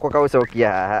ũguo gũkũ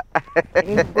kaũcokia haha.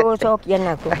 Ngũcokia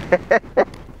nako.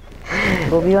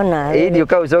 Ngũgĩona. Ĩĩ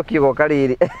ũkaũcokia goka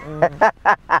rĩrĩ.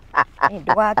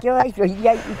 Ndũgakĩoya icio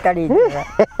iria itarĩ njega.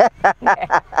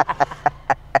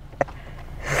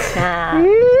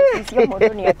 Icio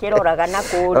mũndũ nĩ akĩroraga na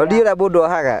kũũrĩa. Ndiũra mũndũ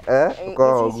ohaga.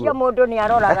 Icio mũndũ nĩ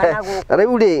aroraga na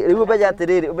gũkũ. Rĩu ũmenya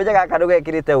atĩrĩrĩ, ũmenya gaka nĩ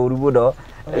gekĩrĩte ũru mũno.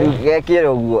 Gekĩre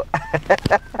ũguo.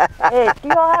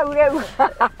 Tigo hau rĩu.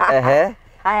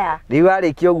 Haya. Rĩu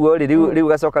warĩkia ũguo rĩu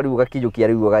gacoka rĩu gakinyũkia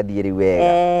rĩu ũgathiĩ rĩu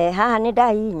wega. Haha nĩ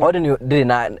ndahihinya. Ndĩrĩ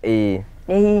na nĩ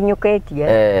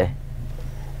hihinyũkĩtie.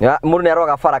 Mũndũ nĩ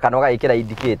aroga bara kana ũgagĩkĩra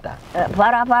indicator.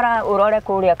 Bara ũrore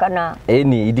kũrĩa kana.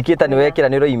 Ĩni indicator nĩ wekĩra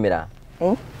nĩ ũroimĩra.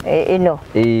 Ĩno.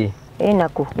 Ĩna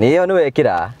kũ. Nĩyo nĩ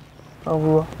wekĩra.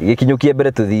 Ũguo. Gĩkinyũkie mbere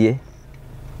tũthiĩ.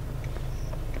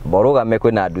 Borũgame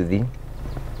kwĩna nduthi.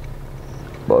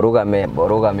 Borũgame.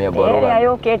 Ĩrĩa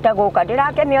yũkĩte gũka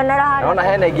ndĩrakĩmĩonera harĩa. Nona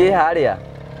hena ingĩ harĩa.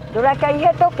 Ndũreke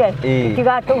ihĩtũke.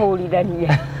 Tigatũhũrithanie.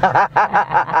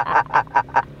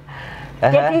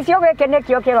 Gĩcicio gĩkĩ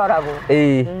nĩkĩo kĩroragwo.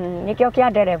 Nĩ Nikio kia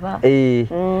ndereba.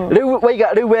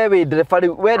 Riu we ndereba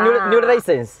riu we ni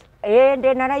license.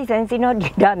 Ndina license no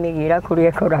ndamigira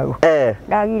kuria koragwo.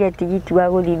 Ndagire tigiti wa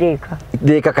guthithika.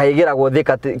 Thika kaigiragwo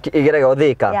thika igiragwo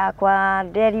thika. Yakwa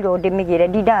nderirwo ndimigire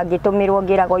ndangitumirwo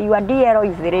ngiragwo you DL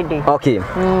is ready. Okay.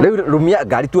 Riu rumia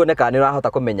ngari tuone kana ni urahota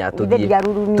kumenya tuthie.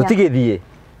 Tutigithie.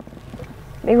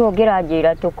 Nigo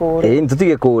ngira tukure.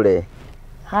 Tutige kure.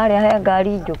 Haria he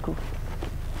ngari njuku.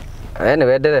 Ni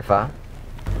we ndereba.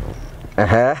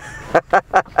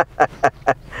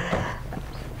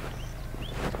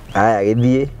 Aya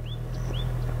githie.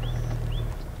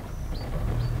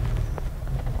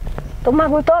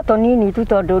 Tumaguto tunini tu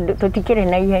tondu tutikire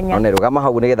na ihenya. One rugama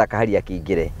hau nigetha kaharia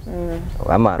kingire.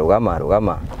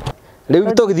 Rugama.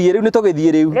 Riu tugithie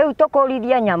riu. Riu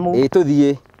tukurithia nyamu.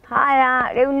 Tuthie.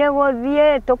 Haya riu ni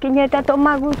guthie tukinyete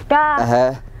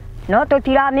tumaguta. No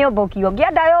tutiramĩũmbũkio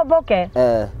ngĩenda yũmbũke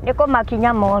nĩ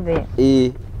kũmakinya mothe.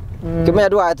 Kĩmenya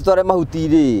ndũgae tũtware mahuti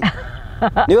rĩ.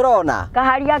 Nĩ ũrona?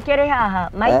 Kaharia kĩrĩ haha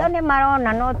maitho nĩ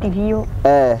marona no ti biũ.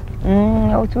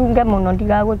 Ũcunge mũno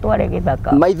ndigagũtware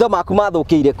gĩthaka. Maitho maku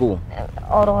mathũkĩire kũ?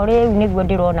 Oro rĩu nĩguo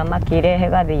ndĩrona makĩrehe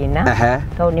gathĩna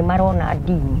tondũ nĩ marona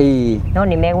ndini no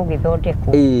nĩ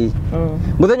megũgĩthondekwo.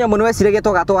 Mũthenya mũnene weciragia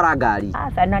tũgatwara ngari?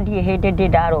 Aca na ndirĩ hĩndĩ ndĩ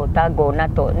ndarota ngona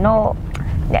to no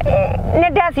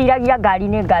ndeciragia ngari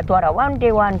nĩ ngatwara one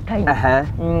day one time.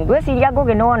 Ngwĩciria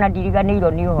ngũgĩnona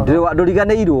ndiriganĩirwo nĩ ũhoro.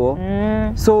 Ndũriganĩirwo?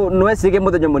 So nweciragia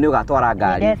mũthenya mũnene ũgatwara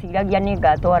ngari? Ndeciragia nĩ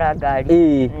ngatwara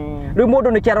ngari. Rĩu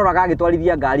mũndũ nĩkĩ aroraga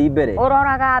agĩtwarithia ngari mbere?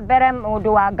 Ũroraga mbere mũndũ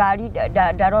wa ngari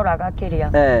ndaroraga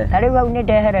kĩrĩa. Ta rĩu hau nĩ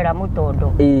ndeherera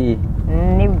mũtondo.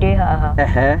 Nĩu ndĩ haha.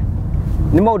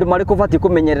 Nĩ maũndũ marĩkũ ũbatiĩ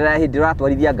kũmenyerera hĩndĩ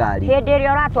ũratwarithia ngari? Hĩndĩ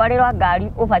ĩrĩa ũratwarĩrwo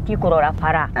ngari ũbatiĩ kũrora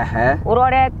bara.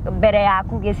 Ũrore mbere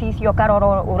yaku gĩcicio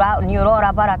karora nĩ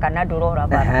ũrora bara kana ndũrora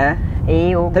bara.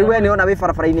 Rĩu we nĩona wĩ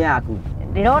barabara-inĩ yaku?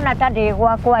 Ndĩrona ta ndĩ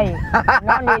gwakwa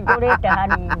no nĩ njũrĩte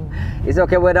hanini.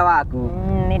 Icoke mwena waku?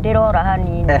 Nĩ ndĩrora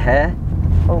hanini.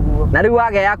 Ũguo. Na rĩu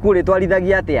wage yaku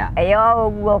rĩtwarithagia atĩa?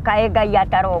 Ũguo kaĩ Ngai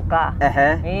ataroka.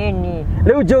 Ĩni.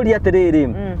 Rĩu njũria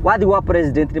atĩrĩrĩ, wathi gwa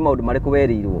president nĩ maũndũ marĩkũ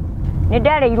werĩirwo? Nĩ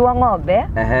nderĩirwo ng'ombe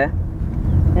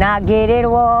na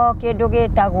ngĩrĩrwo kĩndũ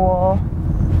gĩtagwo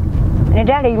nĩ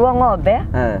nderĩirwo ng'ombe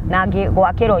na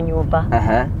gwakĩrwo nyũmba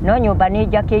no nyũmba nĩ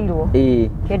njakĩirwo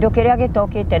kĩndũ kĩrĩa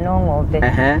gĩtokĩte no ng'ombe.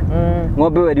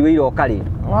 Ng'ombe werirwo iroka rĩ?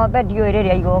 Ng'ombe ndiũĩ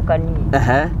rĩrĩa igoka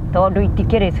niĩ tondũ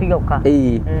itikĩrĩ cioka.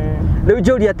 Rĩu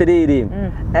njũria atĩrĩrĩ,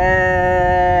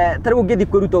 ta rĩu ũngĩthiĩ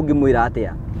kwĩruta ũngĩmwĩra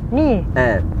atĩa? Niĩ?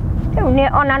 Rĩu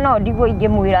nĩ ona no ndigwo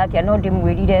ingĩmwĩra atĩa no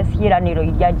ndĩmwĩrire ciĩranĩro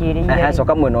iria njĩrĩire.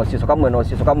 Coka mwena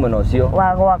ũcio.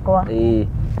 Wa gwakwa.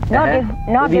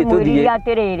 No ndĩmwĩrire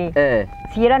atĩrĩrĩ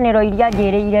ciĩranĩro iria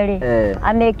njĩrĩire rĩ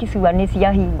amekicua nĩ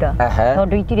ciahinga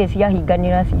tondũ itirĩ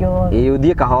ciahinganĩra ciothe.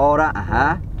 Ũthiĩ kahora.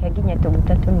 Nginya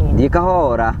tũguta tũnini. Thiĩ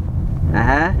kahora.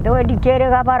 Ndũĩ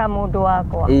ndikĩrĩga bara mũndũ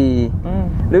wakwa.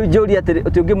 Rĩu njũria atĩrĩ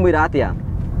ũngĩmwĩra atĩa?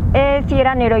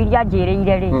 Ciĩranĩro iria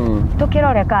njĩrĩire rĩ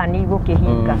tũkĩrore kana nĩ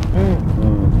igũkĩhinga.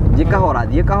 Thiĩ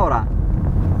kahora.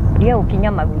 Ndiĩ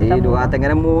gũkinya maguta mũno.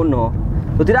 Ndũgateng'ere mũno.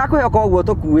 Tũtirakũhoka ũguo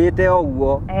tũkuĩte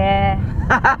ũguo.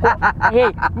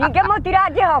 Ningĩ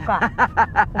mũtiranjĩhoka.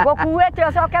 Ngũkuĩte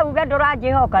ũcoke uge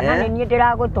ndũranjĩhoka na nĩ niĩ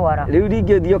ndĩragũtwara. Rĩu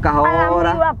ningĩ ũthiĩ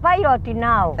kahora. Wa pilot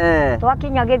nao.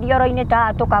 Twakinya gĩthioro-inĩ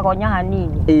ta tũkagonya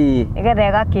hanini.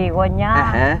 Nĩgetha ĩgakĩgonya.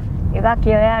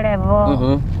 Ĩgakĩoya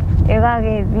level.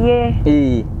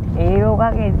 Ĩgagĩthiĩ.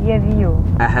 Ũgagĩthiĩ biũ.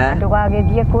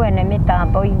 Ndũgagĩthiĩ kwene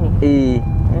mĩtambo-inĩ.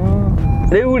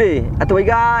 Rĩu rĩ atĩ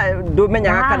waiga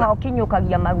ndũmenyaga kana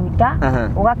ũkinyũkagia maguta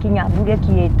ũgakinya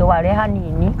mbureki ĩtware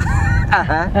hanini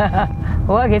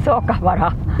ũgagĩcoka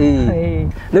bara.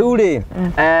 Rĩu rĩ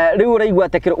rĩu ũraiguaga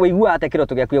atĩa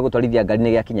kĩroto gĩaku gĩa gũtwarithia ngari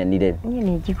nĩ gĩakinyanire? Niĩ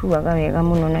nĩ njiguaga wega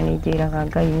mũno na nĩ njĩraga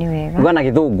Ngai nĩ wega. Uga na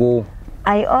gĩthũngũ.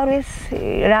 I always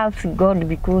love God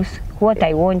because what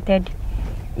I wanted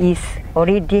is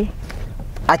already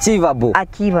achievable.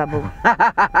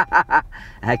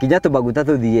 Kinya tũmaguta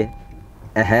tũthiĩ.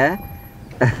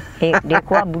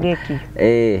 Ndĩkwa mbureki.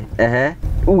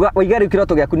 Waiga rĩu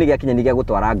kĩroto gĩaku nĩ gĩakinyania gĩa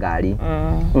gũtwara ngari.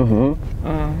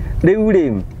 Rĩu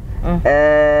rĩ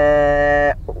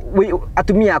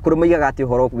atumia akũrũ moigaga atĩ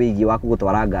ũhoro wĩgiĩ waku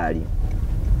gũtwara ngari?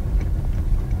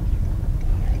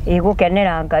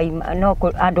 Gũkenera Ngai no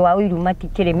andũ a ũiru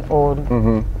matikĩrĩ oru.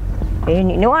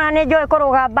 Nĩ wona nĩ njũĩ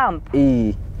kũrũga bump?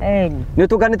 Nĩ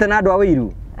ũtũnganĩte na andũ a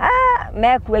ũiru?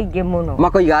 Mekuo aingĩ mũno.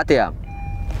 Makoiga atĩa?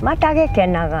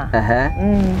 Matagĩkenaga.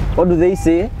 What do they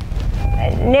say?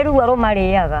 Nĩ ruo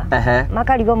rũmarĩaga.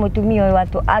 Makarigwo mũtumia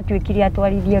ũyũ atuĩkire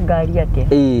atwarithie ngari atĩa.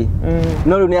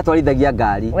 No rĩu nĩ atwarithagia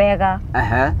ngari wega.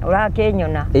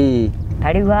 Ũrakĩnyona.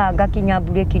 Tariu haha ngakinya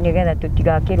bureki nigetha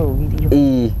tutigakirugithio.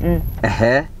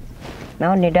 Ehe.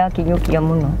 No nĩ ndakinyũkia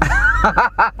mũno.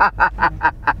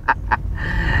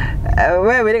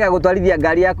 We wirega gutwarithia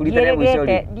ngari yaku rita rĩa mũico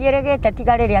ri. Ndieregete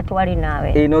tiga rĩrĩa twarĩ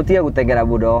nawe. No tiga gutengera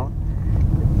mũno.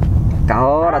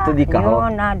 Kahora tuthi kahora.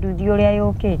 Nĩwona nduthi ũrĩa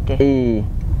yũkĩte.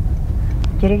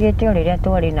 Njĩrĩgĩte o rĩrĩa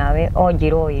twarĩ nawe o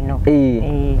njĩra ĩno.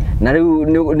 Na rĩu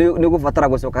nĩ gũbatara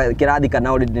gũcoka kĩrathi kana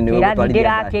already nĩ gũtwarithia ngari.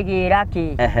 Ndĩrakĩgĩra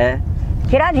kĩ.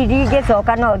 Kĩrathi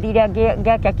ndingĩcoka no thire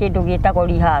ngeke kĩndũ gĩtagwo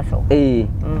rehearsal.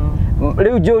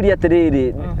 Rĩu njũria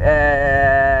atĩrĩrĩ,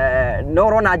 no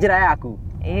ũrona njĩra yaku?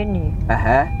 Ĩni.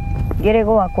 Ngĩrĩ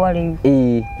gwakwa rĩu.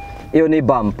 Ĩyo nĩ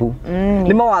bump.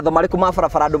 Nĩ mawatho marĩkũ ma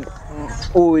barabara andũ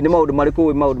nĩ maũndũ marĩkũ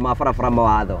ũĩ maũndũ ma barabara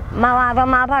mawatho? Mawatho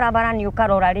ma barabara nĩ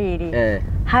ũkarora rĩrĩ.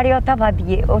 Harĩa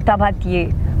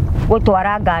ũtabatiĩ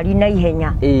gũtwara ngari na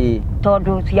ihenya.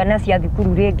 Tondũ ciana cia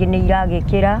thukuru rĩngĩ nĩ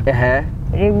iragĩkĩra.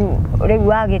 Rĩu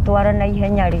wagĩtwara na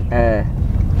ihenya rĩ.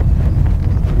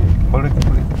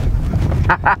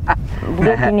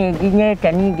 Bureki nĩ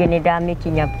nginyĩte ningĩ nĩ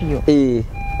ndamĩkinya biũ.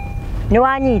 Nĩ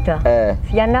wanyita?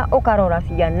 Ciana ũkarora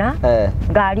ciana,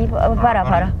 ngari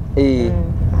barabara.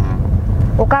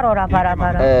 Ũkarora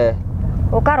barabara.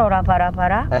 Ũkarora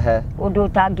barabara ũndũ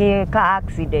ũtangĩka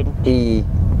accident.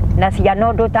 Na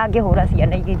ciana ũndũ ũtangĩhũra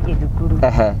ciana igĩthiĩ thukuru.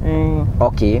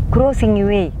 Okay. Crossing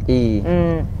way.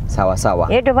 Sawa sawa.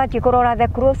 Ĩndũ batiĩ kũrora the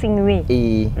crossing way.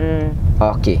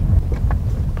 Okay.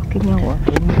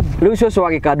 Rĩu Shosho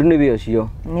wa Gikandu nĩwe ũcio?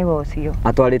 Nĩwe ũcio.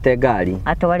 Atwarĩte ngari?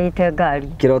 Atwarĩte ngari.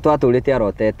 Kĩroto atũrĩte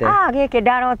arotete? Gĩkĩ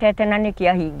ndarotete na nĩ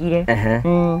kĩahingire.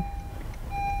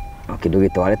 Okay,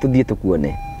 ndũgĩtware tũthiĩ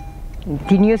tũkuone.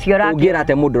 Tini ũcio ũngĩra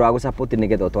atĩ mũndũ wa gũsupport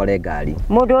nĩgetha ũtware ngari?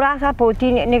 Mũndũ ũra support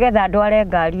nĩgetha ndware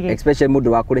ngari rĩ. Especially mũndũ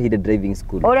wa kũrĩhire driving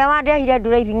school. Ũrĩa wandĩhire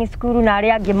driving school na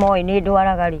arĩa angĩ moĩ nĩ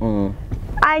ndwaraga rĩ.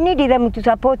 I need them to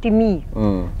support me.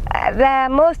 The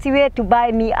most way to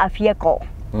buy me a vehicle.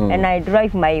 And I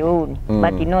drive my own,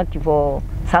 but not for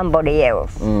somebody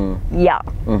else. Yeah.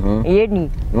 Ĩni.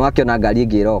 Nĩwakĩona ngari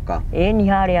ĩngĩ ĩroka? Ĩni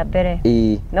harĩa mbere.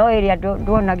 No ĩrĩa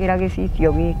ndwonagĩra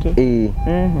gĩcicio gĩkĩ.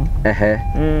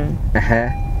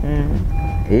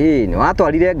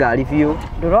 Nĩwatwarire ngari biũ?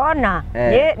 Ndũrona,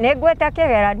 nĩ ngwĩte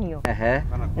kĩgeranio.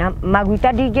 Na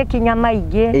maguta ndingĩkinya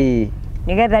maingĩ.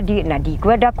 Nĩgetha na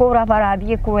ndikwenda kũra bara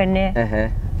thiĩ kwene.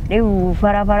 Rĩu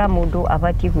barabara mũndũ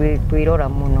abatiĩ kwĩrora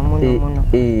mũno.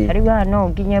 Rĩu haha no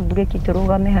nginye bureki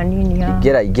tũrũgame hanini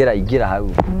haha. Ingĩra hau.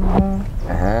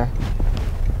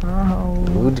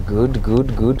 Good.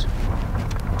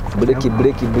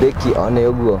 Bureki one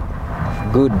ũguo.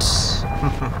 Good.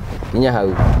 Hinya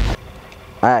hau.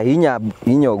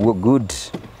 Hinya ũguo. Good.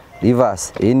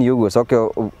 Reverse. Ĩni ũguo coke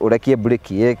ũrekie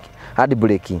bureki. Hard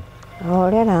bureki.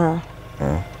 Orera.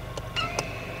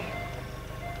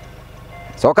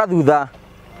 Soka thutha.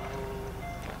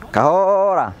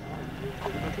 Kahora.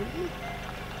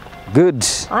 Good.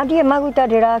 Andie maguta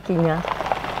ndĩrakinya.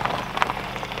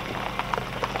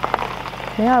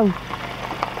 Yau.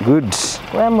 Good.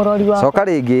 We mũrori wa. Soka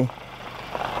rĩngĩ.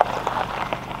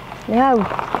 Yau.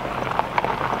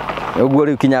 Ũguo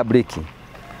rĩu kinya breki.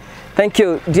 Thank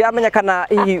you. Ndiamenya kana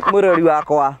hihi mũrori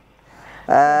wakwa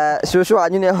Shosho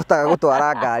wanyu nĩ ahotaga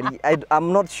gũtwara ngari.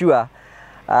 I'm not sure.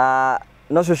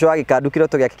 No Shosho wa Gikandu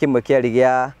kĩroto gĩake kĩmwe kĩarĩ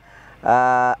gĩa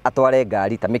atware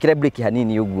ngari ta mĩkĩre breki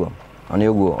hanini ũguo. One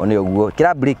ũguo.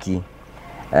 Kĩra breki.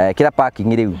 Kĩra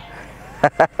parking rĩu.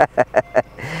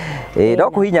 No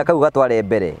kũhinya kau gatware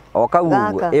mbere. O kau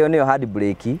ũguo. Ĩyo nĩyo hard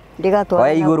breki.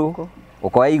 Oya igũrũ.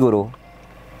 Ũkoya igũrũ.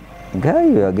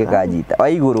 Ngai yo gĩkanjita.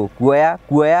 Oya igũrũ.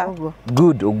 Kuoya.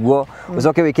 Good ũguo.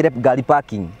 Ũcoke wĩkĩre ngari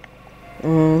parking.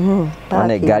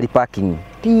 One ngari parking.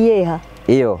 Pieha.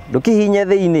 Iyo, ndũkĩhinye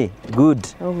thĩinĩ. Good.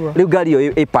 Rĩu ngari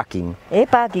ĩyo ĩ parking.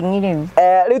 Parking rĩu.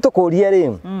 Rĩu tũkũrie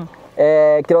rĩ.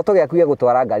 Kĩroto gĩaku gĩa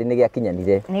gũtwara ngari nĩ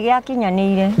gĩakinyanire? Nĩ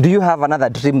gĩakinyanĩire. Do you have another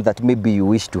dream that maybe you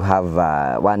wish to have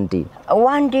one day?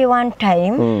 One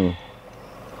time.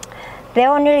 The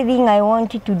only thing I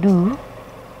wanted to do,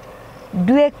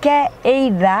 nduĩke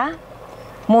either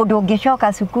mũndũ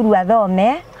ũngĩcoka cukuru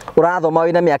athome. Ũrathoma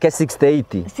wĩna mĩaka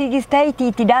 68? 68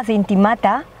 it doesn't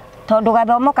matter. Tondũ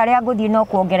gathomo karĩa ngũthiĩ no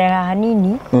kuongerera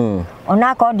hanini.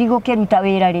 Onakorwo ndigũkĩruta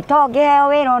wĩra rĩ. To ngĩheo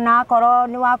wĩra onakorwo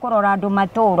nĩ wa kũrora andũ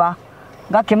matũra.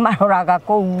 Ngakĩmaroraga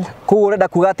kũu. Kũu ũrenda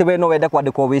kuga atĩ we no wende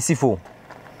kwandĩkwo wĩ cibũ?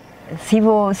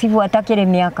 Cibũ atakĩrĩ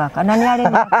mĩaka kana nĩ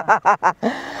arĩ mĩaka.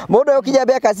 Mũndũ ũkinya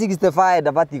mĩaka 65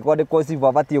 ndabatiĩ kwandĩkwo cibũ,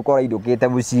 abatiĩ gũkorwo aindũkĩte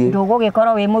mũciĩ.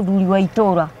 Ndũgũgĩkorwo wĩ mũthuri wa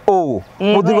itũra.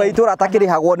 Mũthuri wa itũra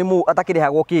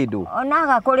atakĩrĩhagwo kĩndũ.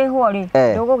 Onaga kũrĩhwo rĩ,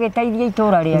 ndũgũgĩteithia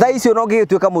itũra rĩake. Thaa icio no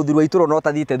ngĩgĩtuĩka mũthuri wa itũra no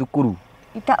ũtathiĩte thukuru.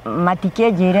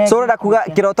 Matikejire. So urenda kuga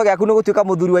kiroto gyaku ni gutuika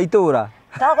muthuri wa itura?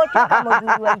 Tagutuika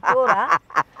muthuri wa itura.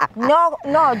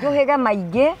 No njuhige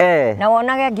maingi na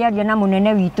wonage ngiaria na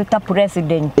munene witu ta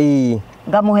president.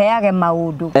 Ngamuheage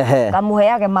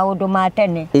maundu ma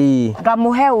tene.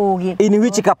 Ngamuhe ugi. In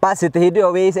which capacity? Hindi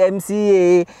yo we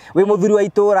MCA, we muthuri wa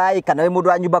itura kana we mundu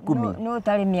wa nyumba 10? No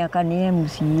tari miaka ni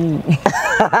MCA.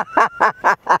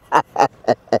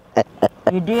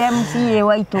 DMCA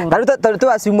wa itura.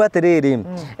 Tu asimu atiriri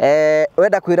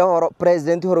wenda kwira horo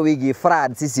president horo wigi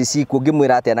fraud CCC ku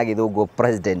ngimwira ati na githungu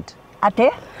president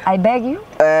ate I beg you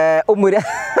umwira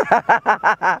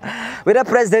wira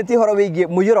president horo wigi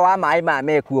muyuro wa mai ma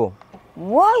mekuo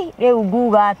why riu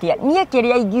nguga atia nie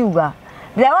kiria ingiuga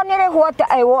the only what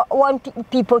I want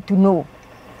people to know,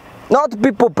 not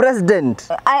people, president.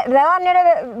 The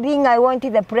only thing I want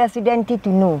the president to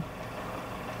know,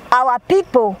 our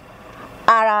people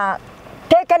are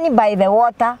taken by the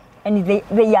water, and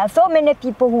there are so many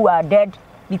people who are dead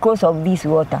because of this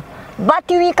water. But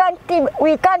we can't blame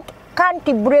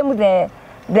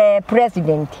the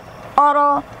president,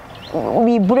 or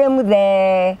we blame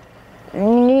the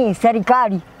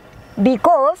serikali,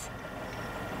 because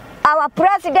our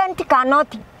president cannot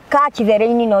catch the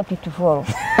rain not to fall.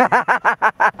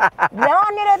 The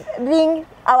only thing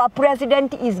our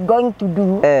president is going to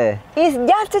do is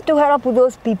just to help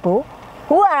those people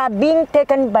who are being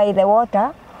taken by the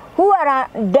water, who are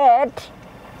dead.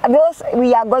 Those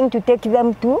we are going to take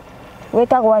them to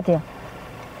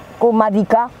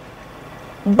Kumadika.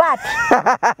 But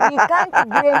we can't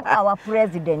blame our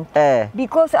president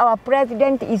because our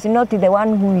president is not the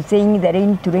one who is saying the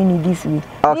rain to rain this way.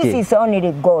 This is only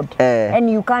God,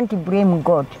 and you can't blame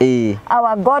God.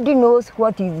 Our God knows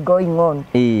what is going on,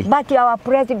 but our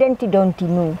president don't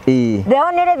know. The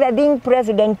only thing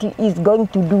president is going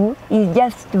to do is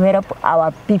just to help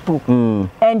our people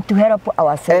and to help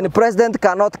ourselves. And president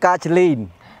cannot catch rain.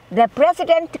 The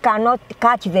president cannot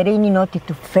catch the rain not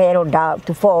to fall down,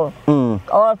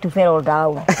 or to fall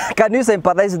down. Can you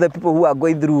sympathize with the people who are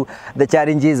going through the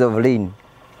challenges of rain?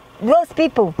 Those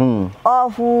people,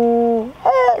 of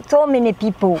so many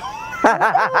people.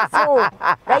 So,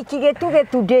 like today,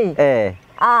 the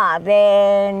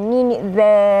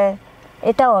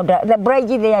bridge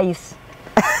there is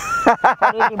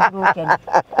already broken.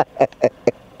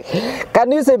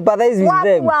 Can you sympathize with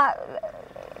them?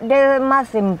 They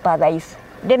must sympathize.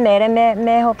 They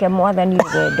may hoke more than you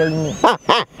do.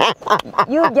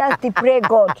 You just pray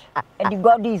God, and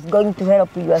God is going to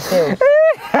help yourself.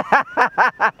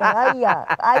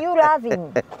 Are you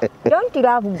laughing? Don't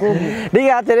laugh, go.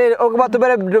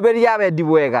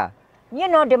 You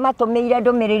know the matomera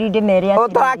domeriri de meria.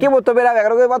 Otaki motomera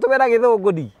vega, matomera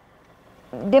githunguni.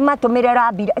 The matomera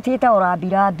rabi, tita or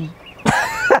rabi.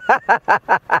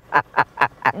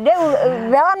 The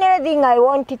only thing I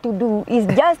wanted to do is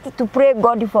just to pray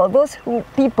God for those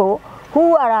people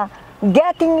who are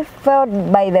getting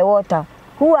fed by the water,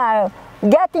 who are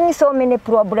getting so many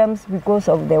problems because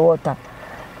of the water.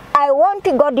 I want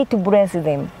God to bless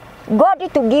them, God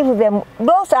to give them,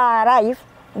 those are alive,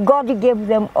 God gave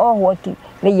them all what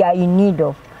they are in need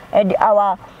of. And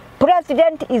our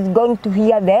president is going to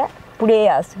hear the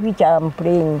prayers which I am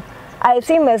praying. I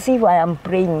seem as if I am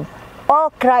praying, all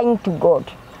crying to God,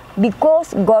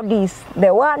 because God is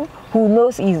the one who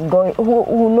knows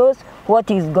who knows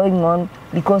what is going on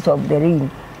because of the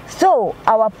rain. So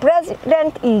our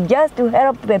president is just to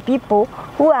help the people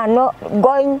who are not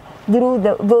going through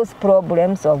those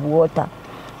problems of water.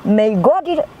 May God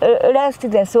rest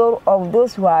the soul of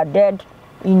those who are dead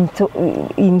in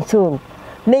soul.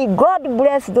 May God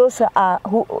bless those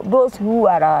who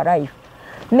are alive.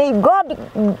 May God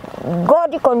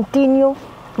continue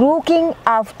looking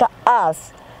after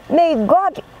us. May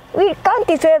God, we can't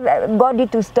say that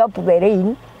God to stop the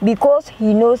rain because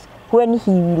He knows when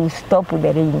He will stop the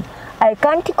rain. I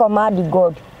can't command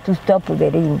God to stop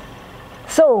the rain.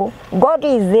 So God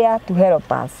is there to help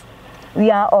us.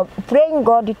 We are praying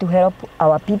God to help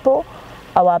our people.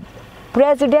 Our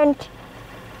president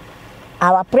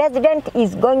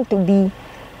is going to be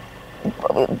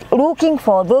looking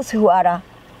for those who are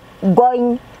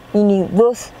going in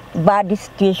those bad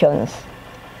situations.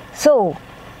 So,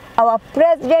 our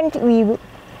president, we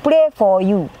pray for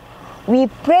you. We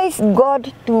praise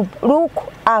God to look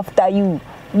after you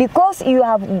because you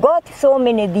have got so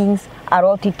many things a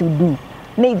lot to do.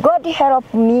 May God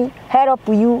help me, help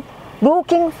you,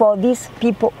 looking for these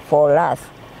people for us.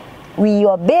 We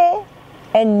obey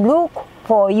and look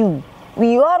for you.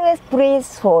 We always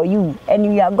praise for you, and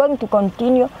we are going to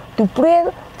continue to pray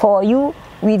for you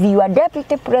with your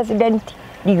Deputy President,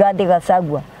 Rigathi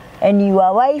Gachagua, and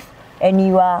your wife, and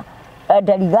your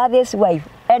Rigath's wife.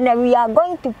 And we are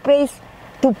going to pray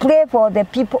for the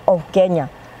people of Kenya.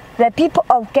 The people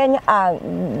of Kenya are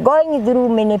going through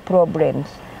many problems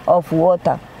of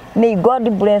water. May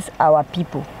God bless our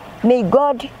people. May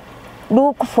God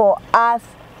look for us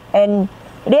and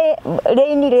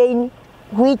rain,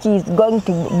 which is going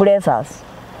to bless us.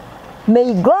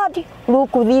 May God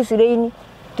look this rain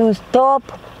to stop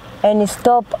and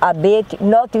stop a bit,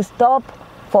 not to stop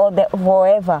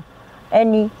forever,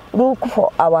 and look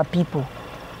for our people.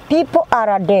 People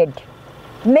are dead.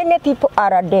 Many people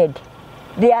are dead.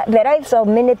 The lives of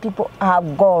many people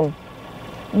have gone.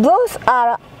 Those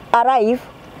are alive.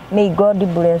 May God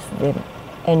bless them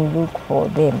and look for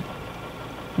them.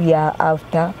 We are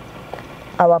after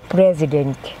our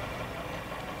president.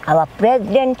 Our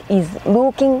president is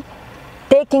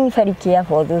taking very care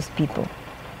for those people.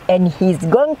 And he's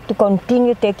going to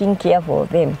continue taking care for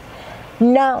them.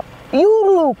 Now,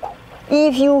 you look,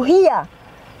 if you hear,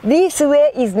 this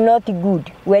way is not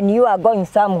good. When you are going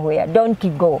somewhere,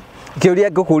 don't go.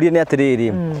 Kiuria ngukuria ni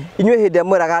atiriri inywe hindi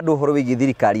mweraga andu horo wigi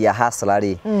thirikari ya hasla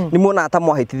ri ni muona ata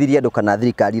mwahitithiria andu kana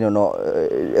thirikari no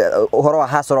horo wa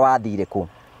hasla wathire ku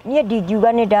nie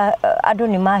ndingiuga ni andu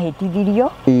ni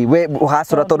mahitithirio we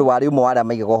hasla tondu wari umwe wari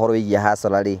maigaga horo wigi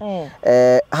hasla ri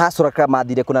hasla ka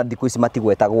mathire kuna thiku ici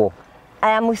matigwetagwo.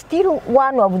 I am still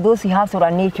one of those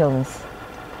Hasura nations.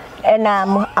 And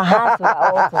I'm a Hasura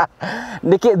also.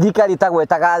 Niki thikari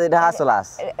tagwetaga the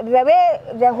Hasuras.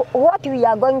 What we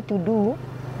are going to do,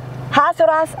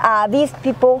 Hasuras are these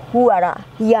people who are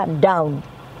here down,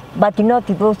 but not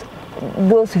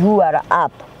those who are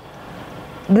up.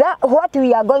 What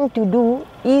we are going to do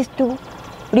is to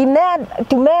remember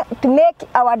to make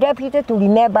our deputy to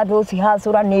remember those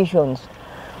Hasura nations.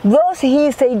 Those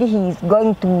he said he is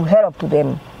going to help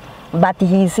them, but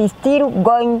he is still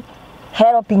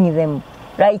helping them.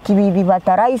 Like with the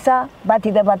fertilizer, but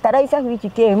the fertilizer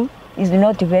which came is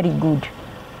not very good.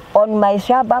 On my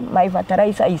shaba, my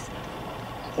fertilizer is,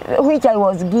 which I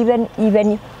was given,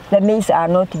 even the maize are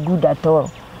not good at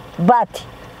all. But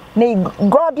may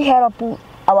God help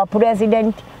our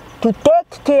president to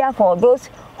take care for those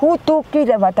who took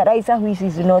the fertilizer which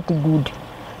is not good.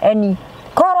 And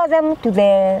call them to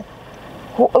the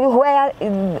where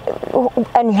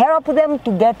and help them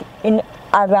to get in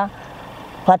other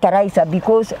fertilizer,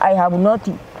 because I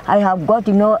have got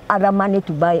no other money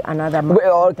to buy another money.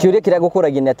 Kiuria kiria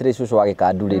gukuragia ni atiri Shosho wa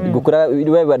Gikandu ri ngukura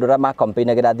wewe ndura ma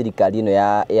campaign gira thirikari ino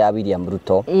ya William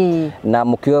Ruto na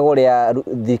mukiuga uria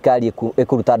thirikari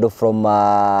ikuruta andu from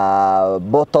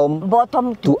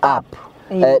bottom to up.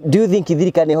 Do you think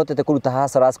thirikari ni hotete kuruta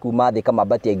Hasuras kuma thi kama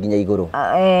batia nginya iguru?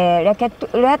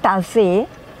 Let us say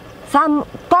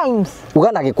sometimes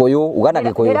ugana gikuyu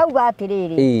irauga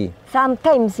atiriri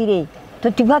sometimes ri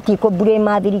tutibati ko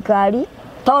blame thirikari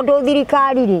tondu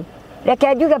thirikari ri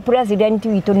reke njuge president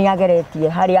witu ni ageretie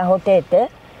hari ahotete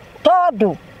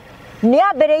tondu ni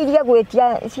ambiriirie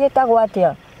gwitia cietagwo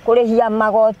atia kurihia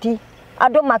magoti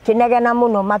andu makinegena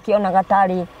muno makionaga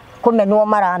tari kumenwo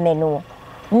maramenwo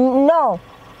no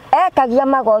ekagia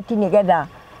magoti nigetha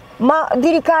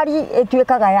thirikari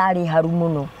ituikaga yari haru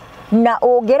muno na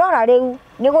ungirora riu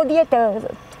ni guthiete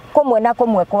kumwe na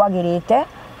kumwe kwagirite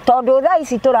tondu thaa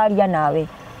ici turaria nawe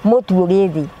mutu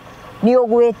urithi ni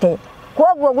ugwite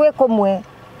kwoguo gwi kumwe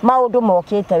maundu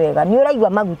mokite wega ni uraigwa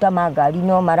maguta ma ngari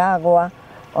no maragwa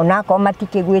onako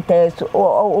matikigwite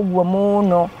uguo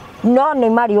muno no ni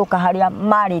mariuka haria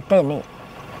mari tene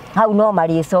hau no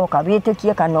maricoka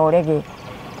witikie kana urege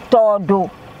tondu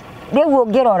riu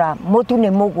ungirora mutu ni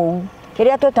muguu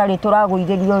kiria tutari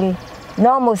turaguithirio ri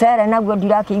no mucere naguo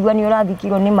ndirakigwa ni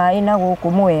urathikirwo ni mai na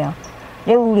guku mwea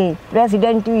riu ri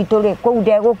president witu ri kou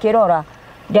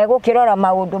ndegukirora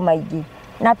maundu maingi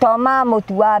na toma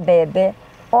mutu wa mbembe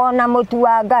ona mutu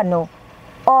wa ngano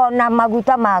ona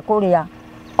maguta ma kuria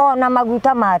ona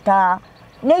maguta ma taa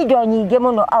ni indo nyingi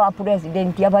muno our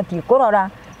president abati kurora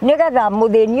nigetha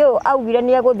muthini uyu augire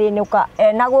ni eguthinuka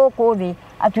na guku thi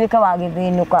atuike wa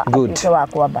githinuka atuike wa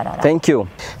kwambarara.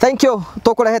 Thank you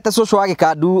tukurehete Shosho wa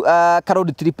Gikandu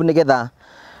road trip nigetha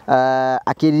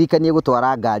akiririkania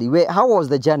gutwara ngari. How was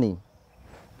the journey?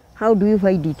 How do you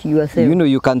find it yourself? You know,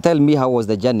 you can tell me how was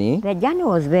the journey. The journey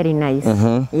was very nice.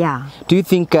 Yeah. Do you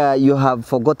think you have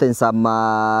forgotten some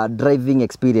driving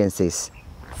experiences?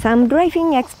 Some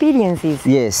driving experiences.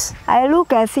 Yes. I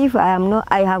look as if I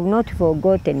have not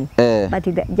forgotten. But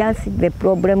just the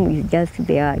problem is just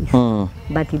the eyes.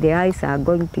 But the eyes are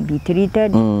going to be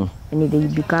treated and they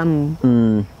become.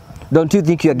 Don't you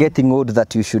think you are getting old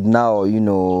that you should now, you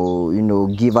know,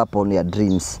 give up on your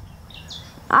dreams?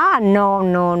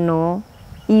 No.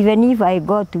 Even if I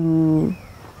go to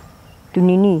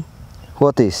Nini,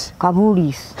 What is?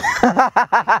 Kaburis.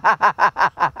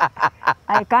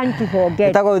 I can't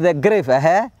forget. Itago the grave,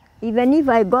 Even if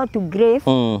I go to grave,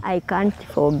 I can't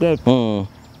forget.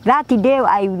 That day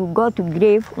I will go to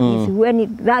grave is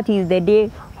when that is the day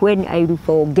when I will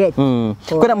forget.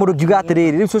 Kwena mundu ngiuga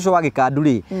atiriri riu Shosho wa Gikandu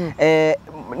ri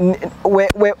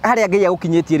we haria ngai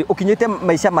ukinyitie ri ukinyite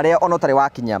maisha maria ona tare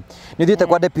wakinya ni thiete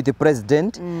kwa deputy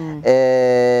president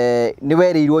ni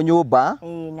werirwo nyumba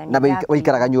na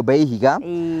wikaraga nyumba ihiga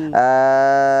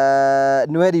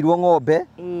ni werirwo ng'ombe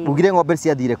ugire ng'ombe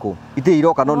ciathire ku ite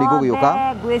iroka no ni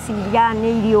gugiuka gwiciria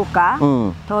ni irioka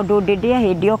tondu ndinde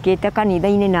hindi okite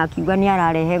kanitha-ini na akiuga ni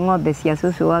ararehe ng'ombe cia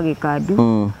Shosho wa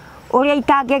Gikandu uria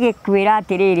itangegikwira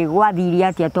atiriri gwathiri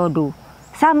atia tondu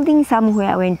something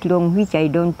somewhere went wrong which I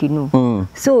don't know.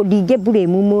 So ndinge blame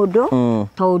mundu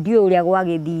tondu uria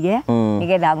gwagithire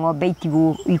nigetha ng'ombe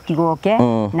itigoke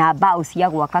na mbao cia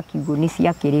gwaka kiugo ni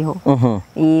cia kiriho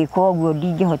koguo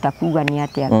ndingihota kuga ni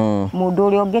atia mundu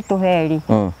uria ungituheri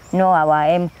no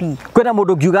our MP. Kwena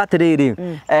mundu ngiuga atiriri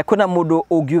kwena mundu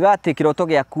ungiuga ati kiroto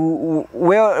giaku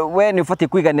we ni ubati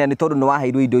kuigania ni tondu ni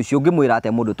waheirwo indo icio ungimwira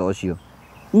ate mundu ta ucio?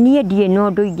 Nie ndie no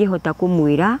ndu ingihota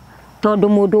kumwira tondu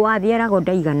mundu wathierago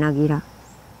ndaiganagira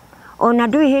ona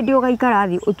ndui hindi ugaikara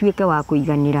thi utuike wa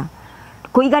kuiganira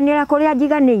kuria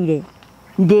njiganire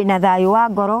ndina thayo wa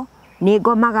ngoro ni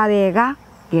ngomaga wega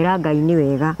ngira Ngai ni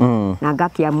wega na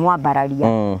ngakia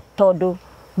mwambararia tondu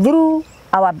through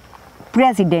our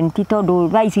president tondu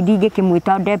thaisi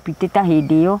ndingikimwita deputy ta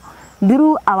hindi yo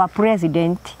through our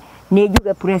president ni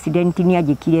njuge president ni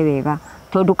anjikire wega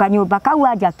tondu kanyumba kau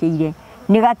anjakire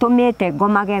ni gatumite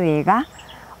ngomage wega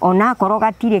ona koro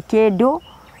gatire kindu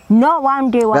no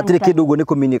one day gatire kindu ugo ni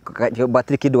kumini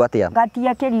batire kindu atia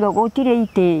gatia kiriro gutire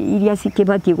ite iria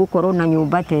cikibatie gukorwo na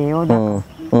nyumba te yothe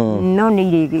no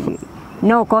ni ire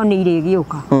no ko ni ire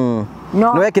giuka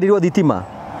no wekirirwo thitima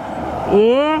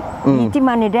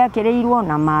thitima ni ndekirirwo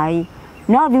na mai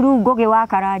no thiru ngugi wa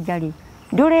karanjari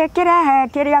ndure kirehe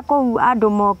kiria kou andu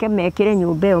moke mekire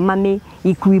nyumba yo mami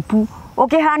equipu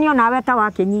ukihanio nawe ta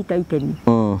wakinyita itemi.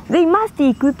 They must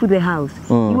equip the house.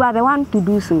 You are the one to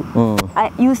do so.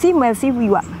 You seem as if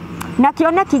you are. Na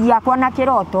kioneki giakwa na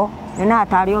kiroto na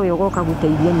atari uyu goka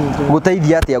guteithia nyumba.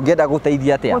 Guteithia atia ungienda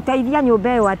guteithia atia? Guteithia nyumba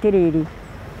yo atiriri.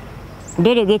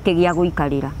 Ndiri gite gia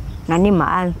guikarira. Na nima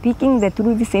I'm speaking the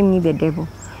truth same the devil.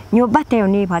 Nyumba te yo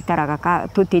ni bataraga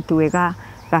tutitu wega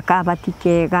gakabati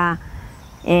kega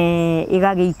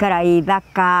igagiikara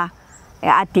ithaka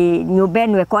ati nyumba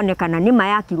eno ekonekana nima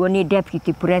yakirwo ni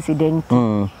deputy president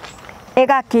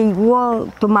igakigwo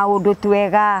tumaundu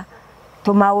twega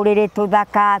tumaurire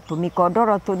tuthaka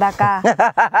tumikondoro tuthaka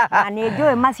na ni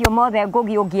njui macio mothe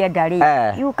ngugi ungienda ri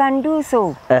you can do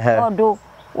so tondu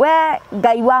we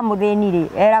Ngai wa muthini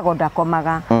ri erago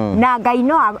ndakomaga na Ngai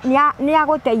no ni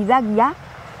aguteithagia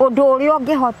undu uria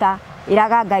ungihota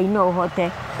iraga Ngai no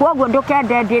uhote koguo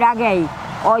ndukende ndirage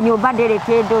o nyumba ndiri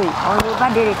kindu o nyumba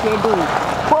ndiri kindu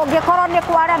kungikorwo ni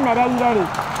kwaremereire ri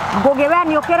ngugi we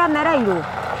ni ukiremereirwo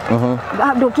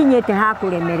ndukinyite ha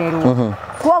kuremererwo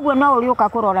koguo no uriuka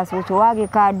kurora Shosho wa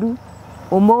Gikandu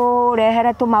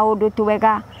umurehere tumaundu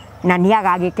twega na ni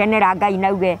agagikenera Ngai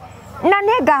nauge na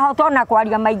ni ngahota na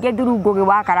kwaria maingi thuru ngugi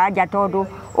wa karanja tondu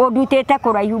undutite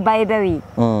kuraihu by the way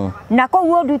na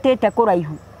kou undutite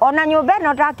kuraihu ona nyumba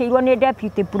eno ndakirwo ni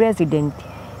deputy president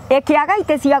ikiaga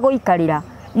ite cia guikarira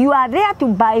you are there to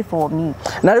buy for me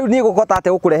na riu ni gukota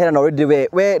ate gukurehera na already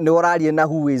we ni urarie na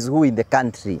who is who in the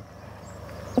country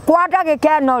kwa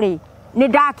ndagikeno ri ni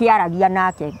ndakiaragia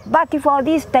nake but for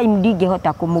this time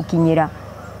ndingihota kumukinyira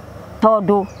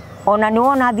tondu ona ni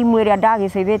wona thimu iria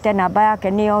ndagicivite namba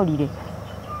yake ni yorire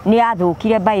ni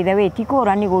athukire by the way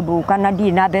tikura ni guthuka na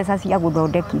ndi na mbeca cia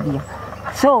guthondekithia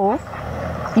so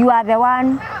you are the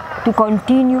one to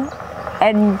continue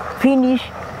and finish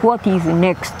what is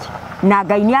next na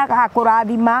Ngai ni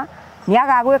agakurathima ni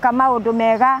agagwika maundu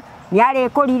mega ni ari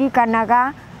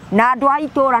kuririkanaga na andu a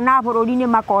itura na bururi ni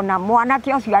makona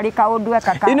mwanake ucio ari kaundu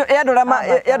ekaka ino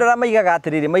yandora maigaga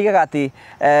atiriri maigaga ati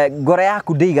ngoro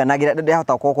yaku ndiganagira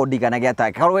ndihota koko ndiganagira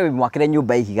ta korwo we mwakire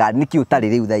nyumba ihiga niki utari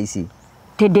riu tha ici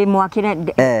tinde mwakire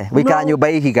wikara nyumba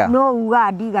ihiga no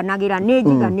uga ndiganagira ni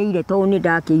njiganire to ni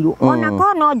ndakirwo ona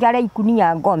ko no njare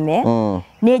ikunia ngome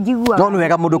ni njiguaga no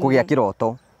wega mundu kugia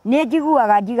kiroto ni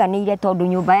njiguaga njiganire tondu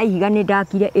nyumba ya ihiga ni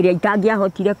ndakire iria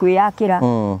itangiahotire kwiyakira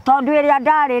tondu iria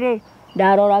ndariri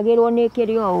ndaroragirwo ni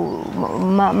kirio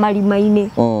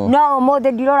marima-ini no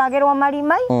mothe ndiroragirwo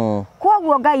marimai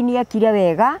koguo Ngai ni ekire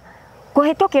wega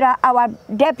kuhitukira our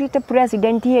deputy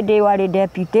president hindi wari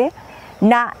deputy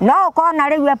na no kona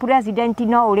riu president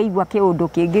no urigwa kiundu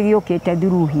kingi giukite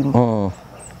through him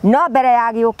no mbere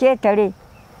ya giukite ri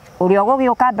uria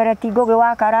gugioka mbere ti ngugi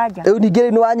wa karanja riu ningĩ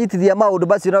nĩ wanyitithia maũndũ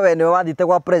macio na we nĩwe wathite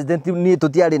gwa president niĩ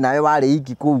tũtiarĩ nawe warĩ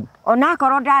iki kũu ona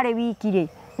korwo ndarĩ wiki ri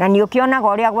na nĩ ũkĩonaga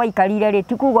ũrĩa gwaikarire ri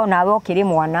ti kuga nawe ũkĩrĩ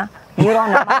mwana nĩ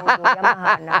ũrona maũndũ ũrĩa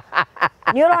mahana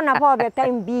nĩ ũrona for the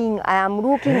time being I am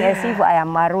looking as if I am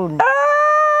maroon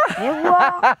nĩguo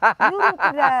you look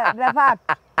the fact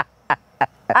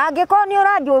angĩkorwo nĩ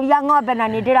ũranjũria ng'ombe na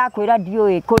nĩ ndĩrakwĩra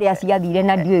ndiũĩ kũrĩa ciathire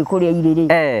na ndiũĩ kũrĩa irĩ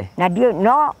rĩ na ndiũĩ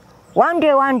no one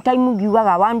day one time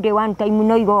ngiugaga one day one time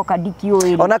no igoka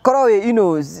ndikiũĩ ona korwo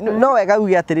no wega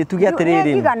uge atĩrĩ tuge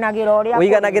atĩrĩrĩ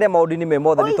ũiganagĩre maũndũ-inĩ me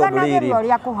mothe nĩ tondũ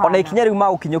rĩrĩ ona ikinya rĩu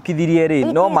magũkinyũkithirie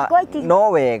rĩ no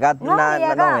wega na no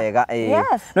wega no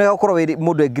wega gũkorwo wĩ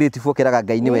mũndũ grateful ũkĩraga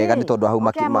Ngai nĩ wega nĩ tondũ hau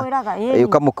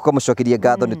ũkamũcokeria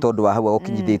ngatho nĩ tondũ wa hau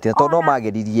agũkinyithĩtie tondũ no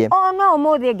mageririe no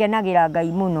ũmũthĩ ngenagĩra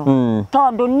Ngai mũno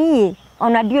tondũ niĩ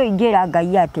ona ndiũĩ ingĩra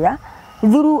Ngai atĩa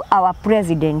through our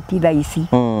president thaici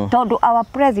tondu our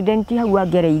president hau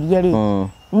angereirie ri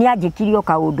ni anjikirio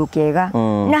kaundu kega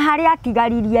na hari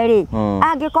atigaririe ri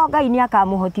angiko Ngai ni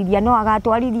akamuhotithia no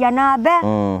agatwarithia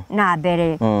na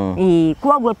mbere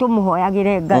kwoguo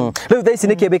tumuhoyagire Ngai riu thaici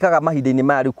ni kimbikaga mahinda-ini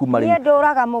maya riu kuma riu ni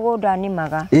nduraga mugunda ni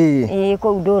maga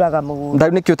kuu nduraga mugunda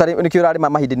nikio urarima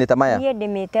mahinda-ini ta maya ni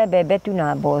ndimite mbembe tu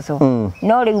na mboco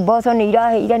no riu mboco ni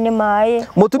iraheire ni mai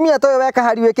mutumia toyo weka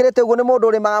hari wekirite uguo ni mundu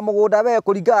urimaga mugunda we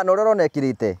kuringana na uria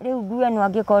ronekirite riu nguo no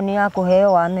angiko ni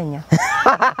yakuheo wamenya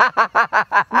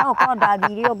no konda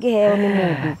thiri ungiheo ni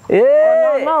mundu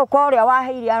no koria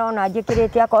waheire arona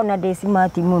njikirite akona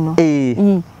decimati muno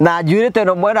na njuirite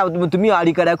no mwena mutumia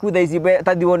arika rĩaku thaici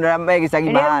tathi wonera megicagi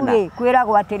mahana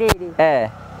kwiragwo atiriri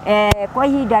kwa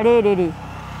ihinda rĩrĩ rĩ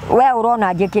we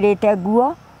urona njikirite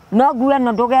nguo no nguo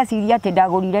no ndugeciria ati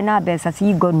ndagurire na mbeca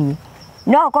cingonie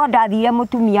no konda thire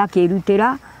mutumia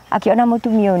akirutira akiona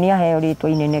mutumia ni aheo ritwa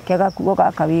inene kega kuo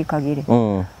gaka wikagire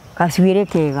kacuire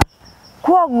kega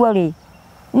kwoguo ri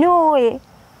nĩũĩ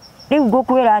rĩu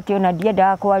ngũkwĩra atĩ ona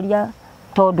ndiendaga kwaria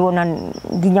tondũ ona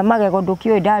nginya magego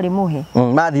ndũkĩũĩ ndarĩ mũhe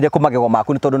mathire kũ magego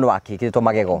maku nĩ tondũ nĩ wakĩkĩrĩtwo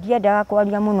magego ndiendaga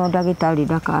kwaria mũno ndagĩtarĩ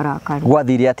ndakarakare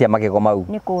gwathire atĩa magego mau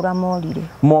nĩ kũra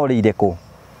morire kũ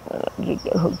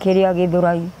kĩrĩa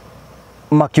Gĩthũrai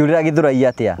makĩũrĩra Gĩthũrai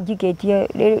atĩa njikĩtie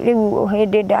rĩu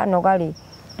hĩndĩ ndanoga rĩ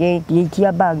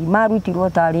ngĩikia bagi marutirwo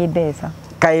tarĩ mbeca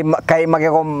kai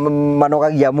magego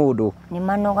manogagia mundu ni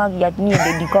manogagia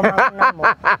niĩ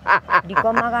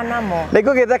ndikomaga namo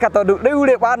nĩngũgĩtheka tondũ rĩu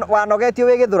rĩ wanogetio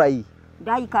wĩ Gĩthũrai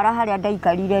ndaikara harĩa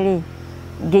ndaikarire rĩ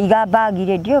ngĩiga bagi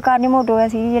rĩ ndiũĩ kana nĩ mũndũ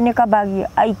weciririe nĩ kabagi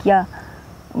aikia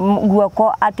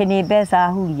guoko atĩ nĩ mbeca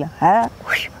ahuria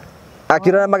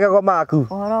akĩrora magego maku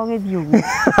ũhoro ũgĩthiĩ ũguo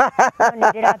nĩ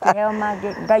ndĩrakĩheo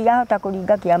mangĩ Ngai ahota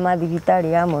kũringa kĩama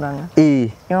thibitarĩ ya Mũrang'a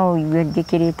no iwe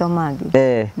njĩkĩrĩtwo mangĩ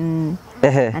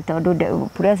na tondu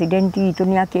president witũ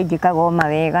nĩ akĩnjĩkaga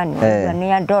mawega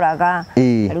nĩ andoraga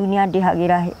rĩu nĩ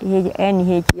andĩhagĩra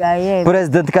NHIF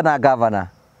president kana governor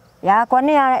yakwa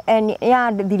nĩ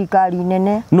ya thirikari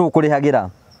nene nũ ũkũrĩhagĩra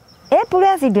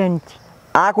president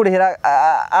akũrĩhĩra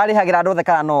arĩhagĩra andũ othe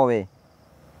kana nowe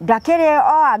ndakĩrĩ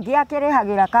o angĩ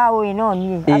akĩrĩhagĩra kaũĩ no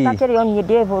niĩ atakĩrĩ o niĩ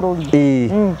ndĩ bũrũri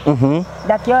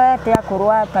ndakĩoete akũrũ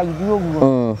ataithĩ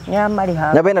ũguo nĩ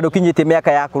amarĩhaga na wena ndũkinyĩtie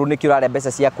mĩaka ya akũrũ nĩkĩ ũrarĩa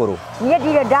mbeca cia akũrũ niĩ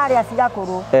ndirĩ ndarĩa cia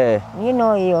akũrũ niĩ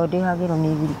no ĩyo ndĩhagĩrwo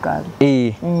nĩ thirikari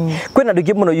kwĩna andũ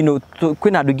aingĩ mũno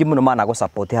kwĩna andũ aingĩ mũno mana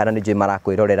gũsupport hara nĩ njũĩ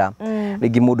marakwĩrorera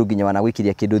rĩngĩ mũndũ nginya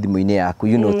wanagwĩkiria kĩndũ thimũ-inĩ yaku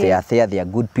they are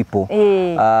good people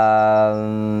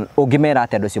ũngĩmera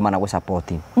atĩ andũ acio mana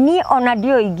gũsupport niĩ ona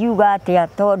ndiũĩ ingiuga atĩa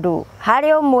tondũ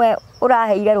harĩ ũmwe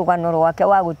ũraheire rũgano rwake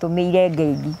wa gũtũmĩire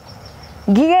ngendi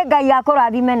ngige Ngai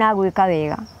akũrathime na gwĩka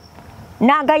wega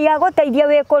na Ngai agũteithie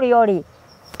wĩ kũrĩa ũrĩ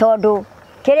tondũ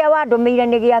kĩrĩa wandũmĩire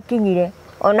nĩ gĩakinyire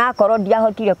ona akorwo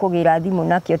ndiahotire kũgĩra thimũ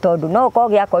nakĩo tondũ no ũkorwo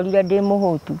gĩakorire ndĩ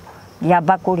mũhũtu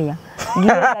ngĩamba kũrĩa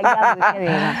ngige Ngai agwĩke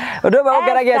wega ũndũ ũmwe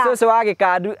ũngeragia Shosho wa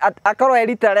Gikandu akorwo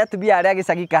erita rĩa atumia arĩa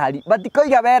gĩcagi kahari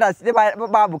batikoiga wera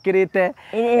mambũkĩrĩte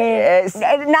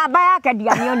namba yake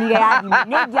ndiamĩonire ya thimũ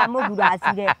nĩ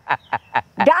ndiamũguracire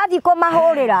ndathi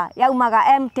kũmahũrĩra yaumaga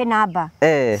empty number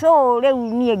so rĩu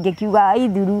niĩ ngĩkiuga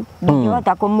ithuru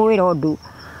ndingĩhota kũmwĩra ũndũ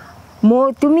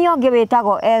mũtumia ũngĩ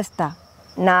wĩtagwo Esther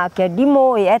nake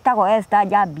ndimũĩ etagwo Esther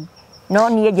Njambi no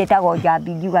niĩ njĩtagwo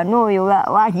Njambi ngiuga no ũyũ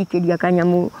wanjikĩria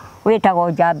kanyamũ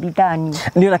wĩtagwo Njambi tani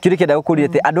nĩ ona kĩrĩa kĩenda gũkũria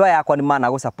atĩ andũ aya akwa nĩ mana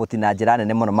gũsupport na njĩra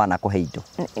nene mũno mana kũhe indo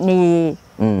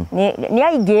nĩ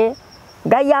aingĩ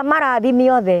Ngai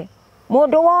amarathime othe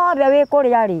mũndũ wothe wĩ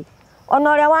kũrĩa rĩ ona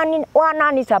ũrĩa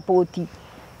wanani support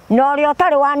na ũrĩa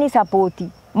ũtarĩ wani support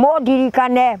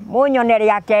mũndirikane mũnyone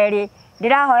rĩa kerĩ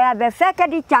ndĩrahoya the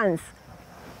second chance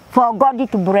for God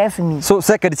to bless me. So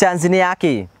second chance ni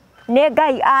yake. Nĩ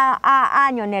Ngai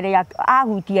anyonerea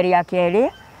ahutie rĩa kerĩ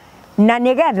na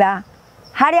nĩgetha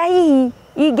harĩa hihi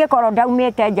ingĩkorwo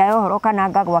ndaumĩte nja ya ũhoro kana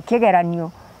ngagwa kĩgeranio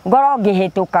ngoro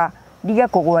ngĩhĩtũka ndige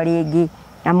kũgwa rĩngĩ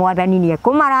na Mwathani nĩ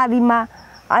ekũmarathima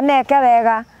ameke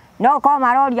wega no ko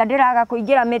maroria ndĩraga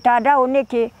kũingĩra mĩtandao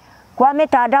nĩkĩ kwa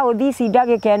mĩtandao thisi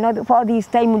ndagĩka ĩno for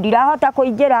this time ndirahota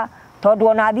kũingĩra tondu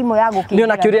ona thimũ ya gũkĩingĩra Nĩ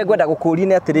ona kĩũria ngwenda gũkũria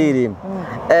nĩ atĩrĩrĩ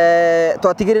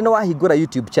twatigĩrĩ nĩ wahingũra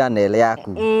YouTube channel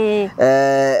yaku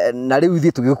na rĩu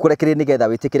ithuĩ tũgĩkũrekereria nĩgetha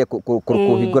wĩtĩkĩre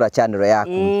kũhingũra channel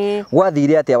yaku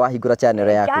gwathire atĩa wahingũra channel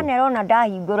yaku channel ona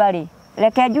ndahingũra rĩ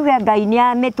reke njuge Ngai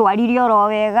nĩ amĩtwarire oro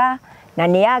wega na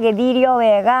nĩ yagĩthire o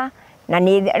wega na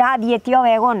nĩ rathiĩte o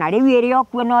wega na rĩu ĩrĩ o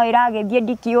kuo no ĩragĩthiĩ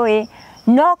ndikĩũĩ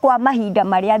no kwa mahinda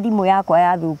marĩa thimũ yakwa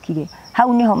yathũkire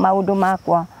hau niho maũndũ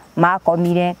makwa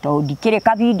makomire to ndikĩrĩ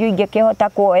ka video ingĩkĩhota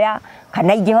kuoya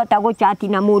kana ingĩhota gũchati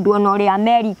na mũndũ ona ũrĩ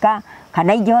America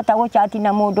kana ingĩhota gũchati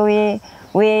na mũndũ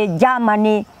wĩ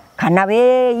Germany kana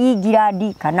wĩ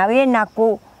England kana wĩ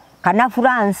nakũ kana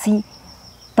France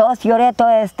tocio reto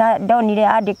Esther ndonire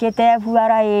andĩkĩte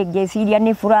FRA ngĩciria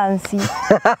nĩ France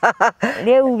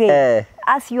rĩu rĩ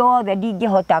acio othe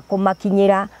ndingĩhota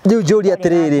kũmakinyĩra rĩu njũria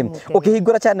atĩrĩrĩ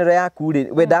ũkĩhingũra channel yaku rĩ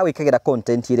wendaga gwĩkagĩra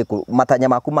content ĩrĩkũ matanya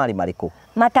maku marĩ marĩkũ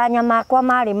matanya makwa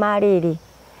marĩ marĩrĩ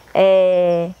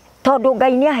tondũ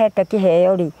Ngai nĩ ahete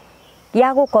kĩheo rĩ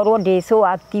gĩa gũkorwo ndĩ so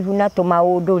active na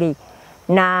tũmaũndũ rĩ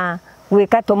na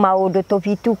gwĩka tũmaũndũ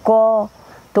tũbituko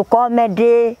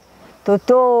tũcomedy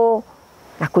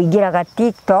na kũingĩraga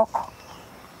TikTok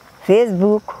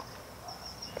Facebook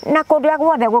na kũndũ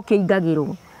guothe gũkĩingagĩrwo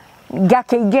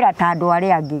ngakĩingĩra ta andũ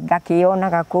arĩa angĩ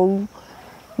ngakĩonaga kũu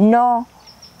no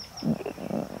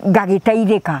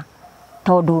ngagĩteithĩka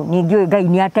tondũ nĩnjũĩ Ngai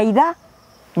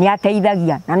nĩ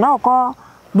ateithagia na noko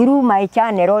through my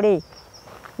channel rĩ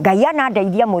Ngai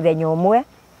anandeithia mũthenya ũmwe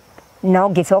no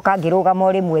ngĩcoka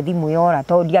ngĩrũgama rĩmwe thimũ yora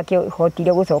tondũ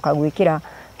ndiakĩhotire gũcoka gwĩkĩra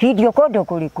video kũndũ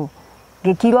kũrĩkũ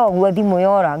ngĩkira ũguo thimũ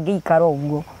yora ngĩikara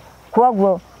ũguo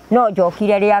kwoguo no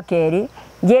njokire rĩa kerĩ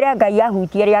njĩre Ngai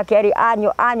ahutie rĩa kerĩ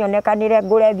anyonekanĩre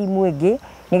ngũre thimũ ĩngĩ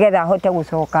nĩgetha hote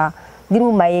gũcoka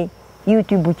through my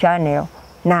YouTube channel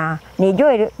na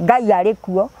nĩnjũĩ Ngai arĩ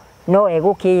kuo no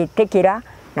egũkĩtĩkĩra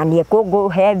na nĩ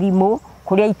ekũngũhe thimũ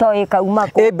kũrĩa itoĩ kauma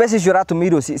kũ mbeca icio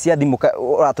ũratũmĩirwo cia thimũ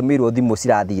ũratũmĩirwo thimũ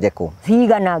cirathire kũ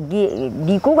cigana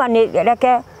ndikuga nĩ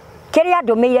reke kĩrĩa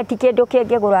ndũmĩire ti kĩndũ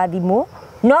kĩngĩgũra thimũ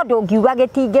no ndũngiuga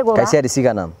gĩtingĩgũra kaĩ ciarĩ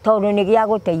cigana tondũ nĩ gĩa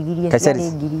gũteithirie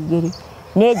ciarĩ 2,000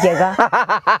 nĩ njega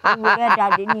urenda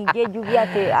ningĩ njugi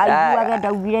atĩ aiguage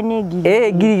ndaugire nĩ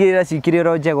 2,000 cikĩrĩ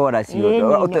oro njega onacio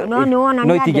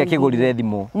no itingĩ akĩgũrire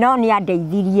thimũ no nĩ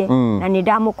andeithirie na nĩ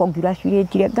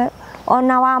ndamũcongratulate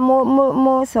ona wa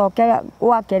mũcoke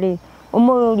wake rĩ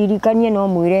ũmũririkanie no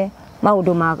mwĩre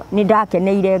maũndũ ma nĩ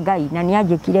ndakeneire Ngai na nĩ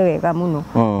anjĩkire wega mũno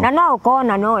na no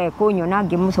ũkona no ekũnyona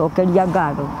ngĩmũcokeria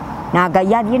ngatho na Ngai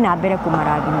athiĩ na mbere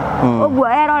kũmarathima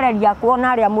ũguo eroreria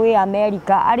kuona arĩa mwĩ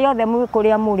America arĩa othe mwĩ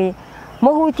kũrĩa mũrĩ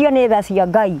mũhutio nĩ tha cia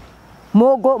Ngai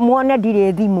muone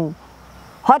ndirĩ thimũ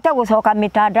hote gũcoka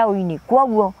mĩtandao-inĩ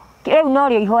kwoguo rĩu no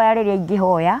rĩo ihoya rĩrĩa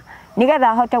ingĩhoya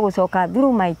nĩgetha hote gũcoka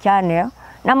through my channel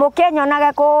na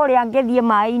mũkĩnyonage kũrĩa ngĩthiĩ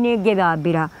maĩ-inĩ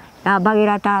ngĩthambĩra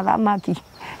thambagĩra ta thamaki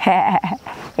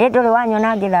ndũrĩ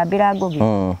wanyona ngĩthambĩra ngũgĩ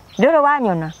ndũrĩ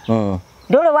wanyona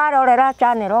ndũrĩ warorera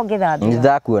channel ngĩthambĩra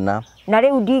ndakuona na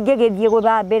rĩu ndingĩgĩthiĩ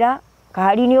gũthambĩra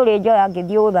kahari nĩ ũrĩ njoya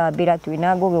ngĩthiĩ gũthambĩra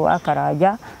twĩna ngũgĩ wa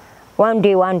Karanja one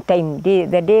day one time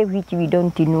the day which we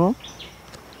don't know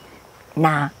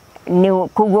na nĩ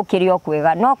kũu gũkĩrĩ o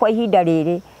kwega no kwa ihinda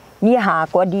rĩrĩ niĩ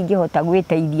hakwa ndingĩhota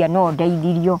gwĩteithia no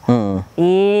ndeithirio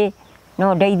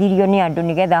no ndeithirio nĩ andũ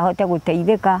nĩgetha hote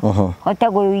gũteithĩka hote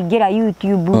kũingĩra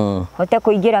YouTube hote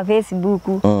kũingĩra Facebook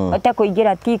hote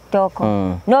kũingĩra TikTok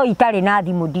no itarĩ na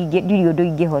thimũ ndirĩ ũndũ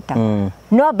ingĩhota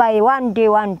no by one day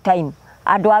one time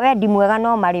andũ a wendi mwega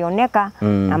no marĩoneka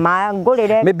na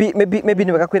mangũrĩre maybe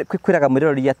nĩ wega kwĩraga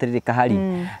mwĩroreri atĩrĩrĩ kahari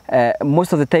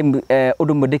most of the time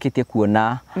ũndũ mwendekĩtie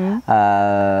kuona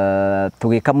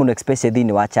tũgĩka mũno especially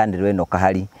thĩinĩ wa channel ĩno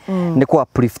kahari nĩ kwa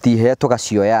uplift he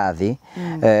tũgacioya thĩ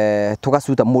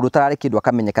tũgacuta mũndũ tararĩ kĩndũ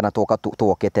akamenyekana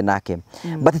tũwokete nake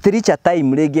but it reach a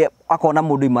time rĩngĩ akona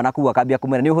mũndũ ima na kuga akambia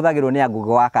kũmwĩra nĩ ũhũthagĩrwo nĩ ngũgĩ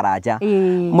wa Karanja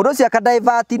mũndũ ũcio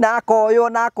akadivert na akoyo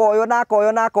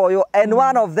and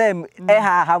one of them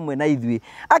eha hamwe na ithuĩ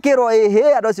akĩrwo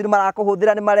andũ acio nĩ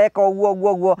marakũhũthĩra nĩ mareka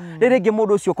ũguo rĩrĩ ngĩ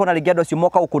mũndũ ũcio ũkona rĩngĩ andũ acio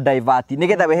moka gũkũdivert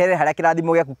nĩgetha wehere harĩa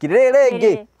kĩrathimo gĩaku kĩrĩ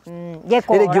rĩngĩ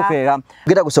ũkega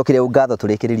ngĩenda gũcokeria ngatho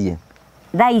tũrĩkĩrĩrie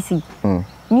thaa ici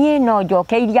niĩ no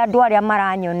njokeirie andũ arĩa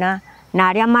maranyona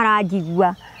na arĩa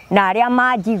maranjigua na arĩa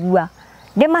manjigua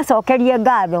ndimacokerie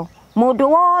ngatho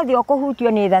mundu wothe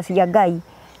ukuhutio ni tha cia Ngai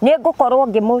ni ngukorwo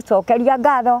ngimucokeria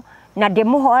ngatho na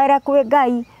ndimuhoere kwi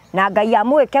Ngai na Ngai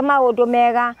amwike maundu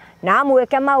mega na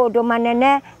amwike maundu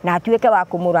manene na atuike wa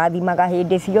kumurathimaga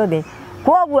hindi ciothe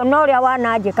kwoguo no ria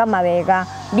wananjika mawega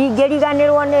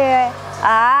ndingiriganirwo ni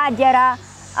Njera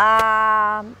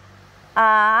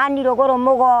Anirogoro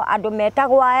Mugo andu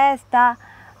metagwa Esther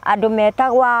andu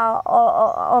metagwa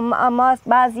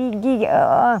basi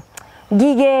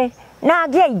Gige na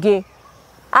ngiingi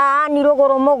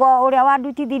Anirogoro Mugo uria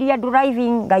wandutithirie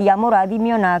driving Ngai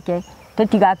amurathimio nake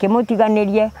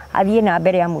tutigakimutiganirie athie na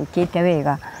mbere amwikite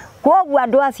wega kwoguo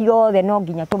andu acio othe no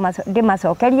nginya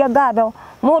ndimacokerie ngatho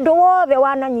mundu wothe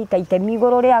wananyita itemi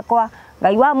iguru riakwa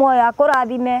Ngai wa muoyo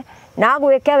akurathime na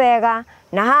agwike wega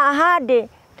na haha ndi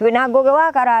twina Ngugi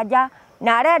wa Karanja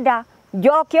na arenda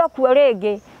njoke okuo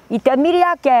ringi itemi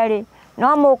ria keri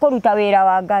no mukuruta wira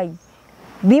wa Ngai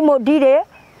thimo ndire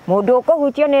mundu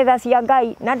ukuhutio ni tha cia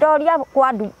Ngai na ndoria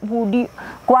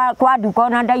kwa nduka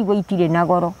na ndaigua itire na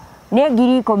goro ni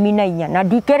 14,000 na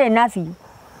ndikire nacio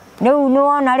riu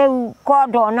niwona riu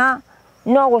kondona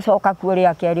no gucoka kuo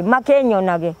ria keri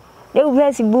makinyonage riu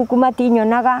Facebook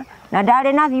matinyonaga na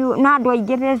ndari na andu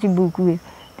aingi Facebook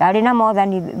ndari na more than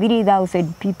 3,000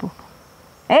 people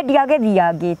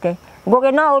ndiagithiangite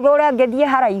Ngugi no uthure ngithie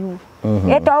haraihu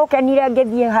eto ukenire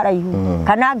ngithie haraihu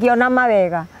kana ngiona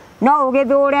mawega no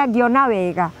ugithure ngiona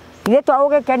wega itwa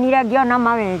ugikenire ngiona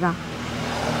mawega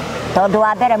tondu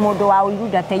wa mbere mundu wa uiru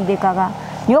ndateithikaga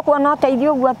ni ukuona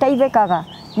uteithio guo ateithikaga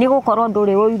ni gukorwo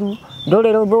nduri uiru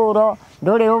nduri ruthuro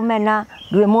nduri rumena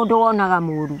nduri mundu wonaga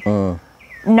muru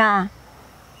na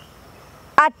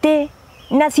ati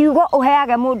na ciugo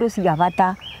uheage mundu cia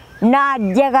bata na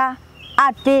njega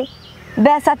ati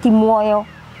mbeca ti muoyo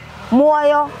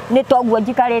ni toguo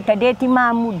njikarite ndeti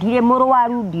mamu ndire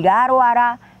murwaru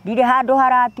ndirarwara ndire handu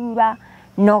haratura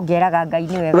no ngeraga Ngai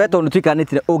ni wega we tondu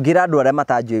twikanitire ungira andu aria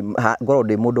matanjui ngoro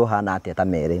ndi mundu hana atia ta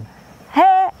mere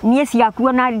nie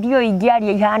ciakuona ndio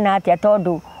ingiaria ihana atia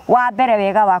tondu wa mbere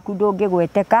wega waku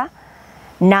ndungigweteka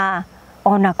na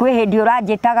ona kwi hindi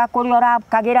uranjitaga kuri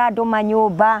urakagira andu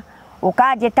manyumba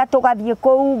ukanjita tugathie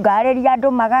kuu ngariria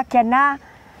andu magakena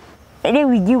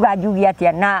riu ingiuga njugi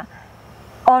atia na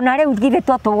ona riu ngithe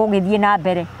tugugithie na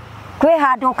mbere kwi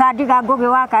handu kandiga Ngugi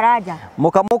wa Karanja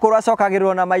mukamukuru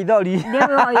acokagirwo na maithori ndiwe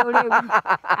riu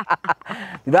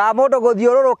da mundu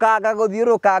guthiurukanga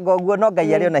uguo no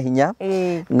Ngai ari ona hinya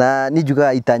na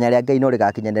ninjuga itanya ria Ngai no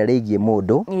rigakinyanira rigie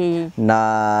mundu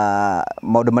na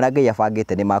maundu maria Ngai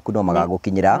abangite ni maku no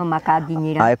magagukinyira no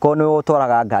makanginyira aiko ni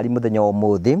utwaraga ngari muthenya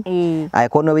umuthi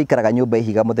aiko ni wikaraga nyumba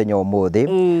ihiga muthenya umuthi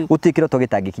guti kiroto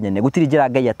gitangikinyanira gutiri njira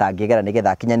Ngai atangigera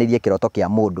nigetha akinyanirie kiroto kia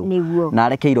mundu na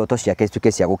areke iroto ciake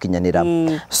cituke cia gukinyanira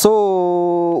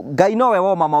so Ngai nowe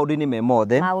woma maundu-ini me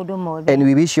mothe and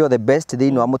we wish you the best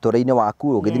thiini wa mutura-ini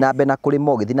waku ugithi na mbere na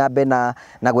kurima ugithi na mbere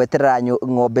na gweterera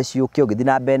ng'ombe ciuke ugithi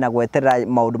na mbere na gweterera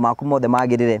maundu maku mothe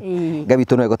magirire Ngai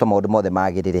witu no egotwa maundu mothe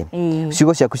magirire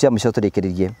ciugo ciaku cia muico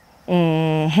turikiririe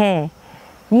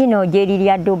ni no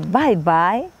njiririe andu bye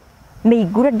bye. May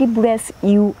God bless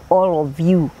you, all of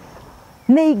you.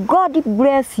 May God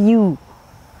bless you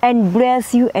and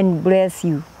bless you and bless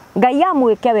you. Ngai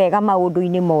amwike wega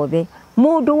maundu-ini mothe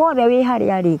mundu wothe wi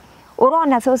haria ri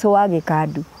urona Shosho wa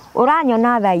Gikandu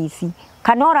uranyona tha ici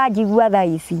kana uranjigua tha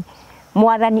ici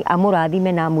mwathani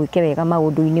amurathime na amwike wega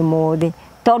maundu-ini mothe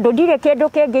tondu ndire kindu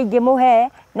kingi ngimuhe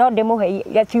no ndimuhe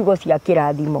ciugo cia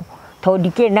kirathimo tondu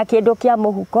ndikiri na kindu kia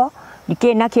muhuko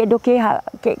ndikiri na kindu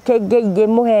kingi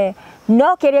ngimuhe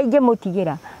no kiria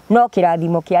ingimutigira no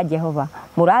kirathimo kia Jehova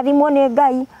murathimo ni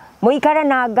Ngai muikare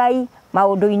na Ngai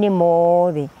maundu-ini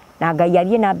mothe na Ngai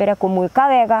athie na mbere kumwika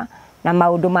wega na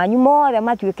maundu manyu mothe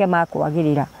matuike ma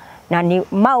kwagirira na ni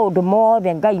maundu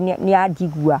mothe Ngai ni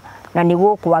anjigua na ni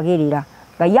gukwagirira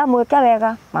Ngai amwike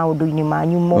wega maundu-ini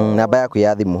manyu mothe. Namba yaku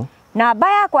ya thimu?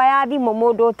 Namba yakwa ya thimu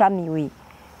mundu utamiwi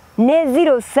ni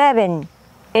 0718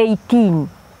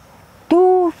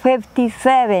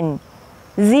 257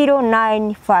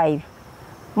 095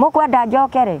 mukwenda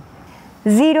njokere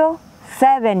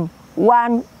 0718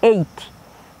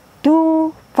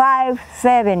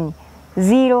 257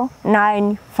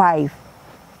 095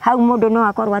 hau mundu no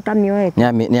akorwo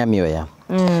atamioete ni amioya.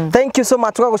 Thank you so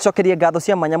much kwa gucokeria ngatho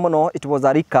cia manya muno. It was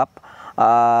a recap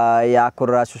ya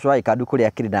kurora Shosho wa Gikandu kuria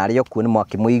akiri na ario ku ni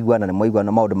mwakimuigwa na ni muigwa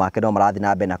na maundu make no marathi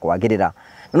na mbere na kwagirira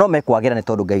no mekwagira ni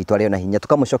tondu Ngai witũ arĩ na hinya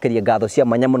tukamucokeria ngatho cia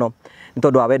mwanya muno ni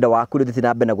tondu wa wendo waku rĩu thiĩ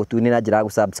na mbere na gũtuni na njĩra ya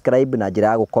subscribe na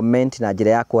njĩra ya comment na njĩra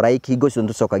ya like hingo cio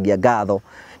tucokagia ngatho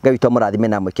Ngai witũ mũrathime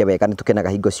na mwĩke wega ni tukenaga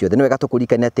hingo ciothe ni wega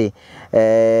tukuririkania ati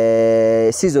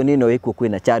season ino ĩkuo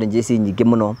kwĩna challenges nyingĩ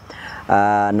muno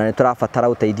na ni tũrabatara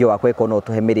ũteithio wakwa ĩkorwo no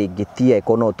tũhe mĩrĩngĩti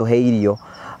ĩkorwo no tũhe irio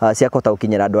cia kota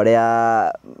gukinyira andu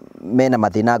aria mena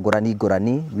mathina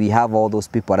ngurani. We have all those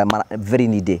people that are very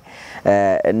needy.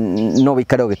 No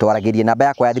wikare ugitwaragirie namba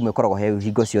yakwa ya thimu ikoragwo he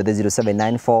hingo ciothe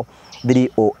 0794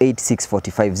 308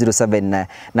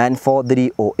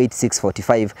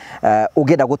 645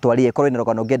 ugenda gutwaria ikorwo ni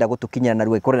rogano ugenda gutukinyira na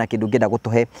ruo ikorwo na kindu ugenda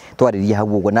gutuhe twaririe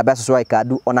hau uguo namba ya Shosho wa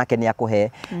Gikandu onake ni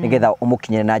akuhe nigetha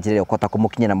umukinyire na njira ukota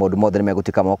kumukinyira na maundu mothe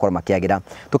megutuika makoro makiagira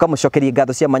tukamucokeria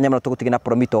ngatho cia manyamano tugutigina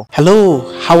Promito. Hello,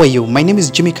 how are you? My name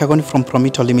is Gikandu from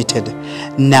Promito Limited.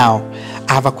 Now,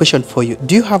 I have a question for you.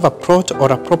 Do you have a plot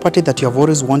or a property that you have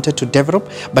always wanted to develop,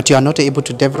 but you are not able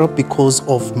to develop because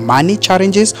of money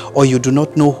challenges, or you do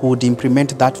not know who would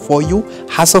implement that for you,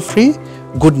 hassle-free?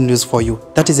 Good news for you.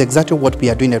 That is exactly what we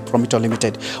are doing at Promito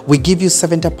Limited. We give you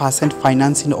 70%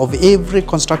 financing of every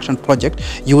construction project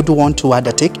you would want to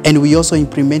undertake, and we also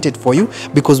implement it for you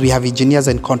because we have engineers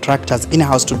and contractors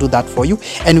in-house to do that for you,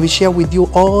 and we share with you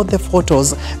all the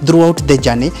photos throughout the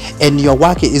journey, and your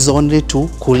work is only to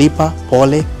kulipa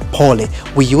pole pole.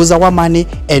 We use our money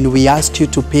and we ask you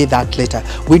to pay that later.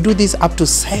 We do this up to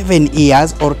 7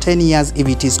 years or 10 years if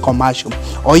it is commercial.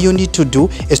 All you need to do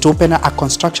is to open a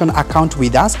construction account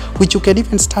with us, which you can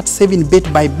even start saving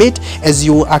bit by bit as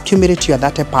you accumulate your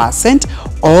 30%,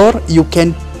 or you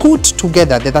can put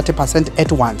together the 30%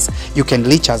 at once. You can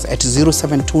reach us at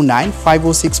 0729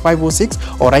 506 506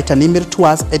 or write an email to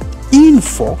us at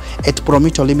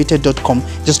info@promitolimited.com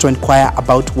just to inquire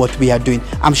about what we are doing.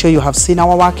 I'm sure you have seen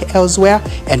our work elsewhere,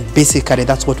 and basically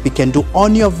that's what we can do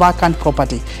on your vacant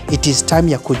property. It is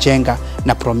time ya kujenga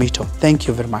na Promito. Thank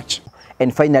you very much.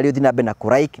 And finally uthi na bena ku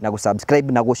like na ku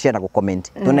subscribe na ku share na ku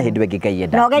comment tuna hindi wengi Ngai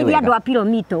enda no geithia andu a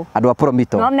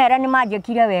Promito no mera ni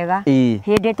manjekire wega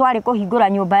hindi twari kuhingura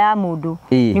nyumba ya mundu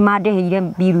ni mandeheire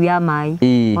biru ya mai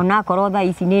ona korwo tha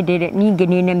ici ni ningi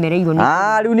ni nemereirwo ni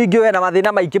riu ningi we na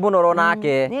mathina maingi muno ro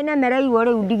nake ni nemereirwo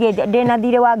riu ndina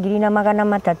thire wa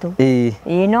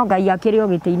 3,300 no Ngai akiri o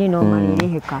giti-ini no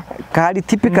maririhika kari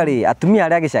typically atumia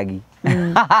aria gicagi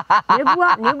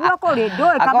niguo kuri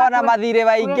ndoi kama akona mathire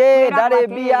baingi ndari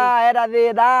mbia era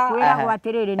thina kwira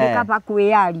gwatiriri ni kaba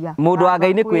kwiyaria mundu wa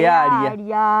Ngai ni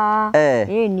kwiyaria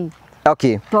ini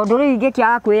okay tondu ri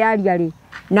ingikiaga kwiyaria ri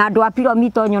na andu a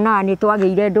Promito nyonaga ni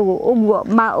twageire ndugu uguo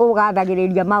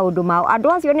ugathagiriria maundu mao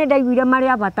andu acio ni ndaiguire mari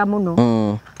abata muno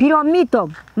Promito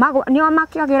nio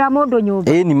makiagira mundu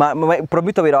nyumba ni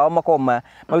Promito wira wao makoma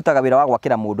marutaga wira wa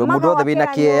gwakira mundu othe wina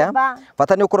kiea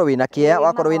bata ni ukorwo wina kiea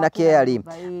wakorwo wina kiea ri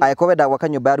aiko wenda gwaka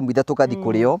nyumba ya rumu 3 kathi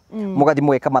kurio mugathi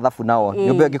mweka mathabu nao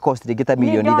nyumba ingi cost ringita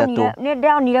milioni 3 ni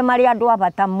ndonire mari andu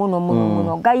abata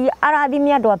muno Ngai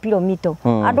arathimia andu a Promito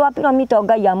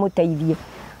Ngai amuteithie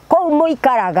kou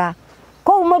muikaraga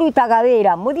kou murutaga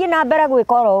wira muthie na mbere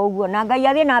gwikora uguo na Ngai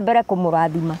athie na mbere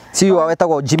kumurathima si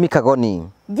wetagwo Gikandu ni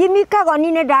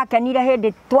ndakenire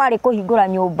hindi twari kuhingura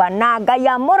nyumba na Ngai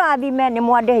amurathime ni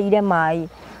mwandeheire mai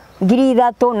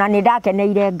 3,000 na ni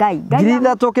ndakeneire Ngai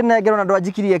 3,000 kinengero na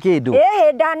ndwanjikirie kindu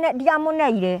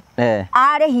ndiamuneire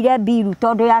arihire biru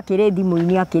tondu yakire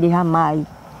thimu-ini akiriha mai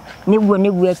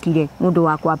niguo ekire mundu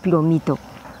wakwa Promito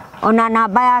ona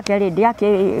namba yake ri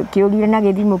ndiakiurire na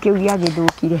githimu kiu gia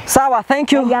githukire sawa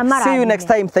thank you see you next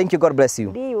time thank you God bless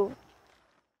you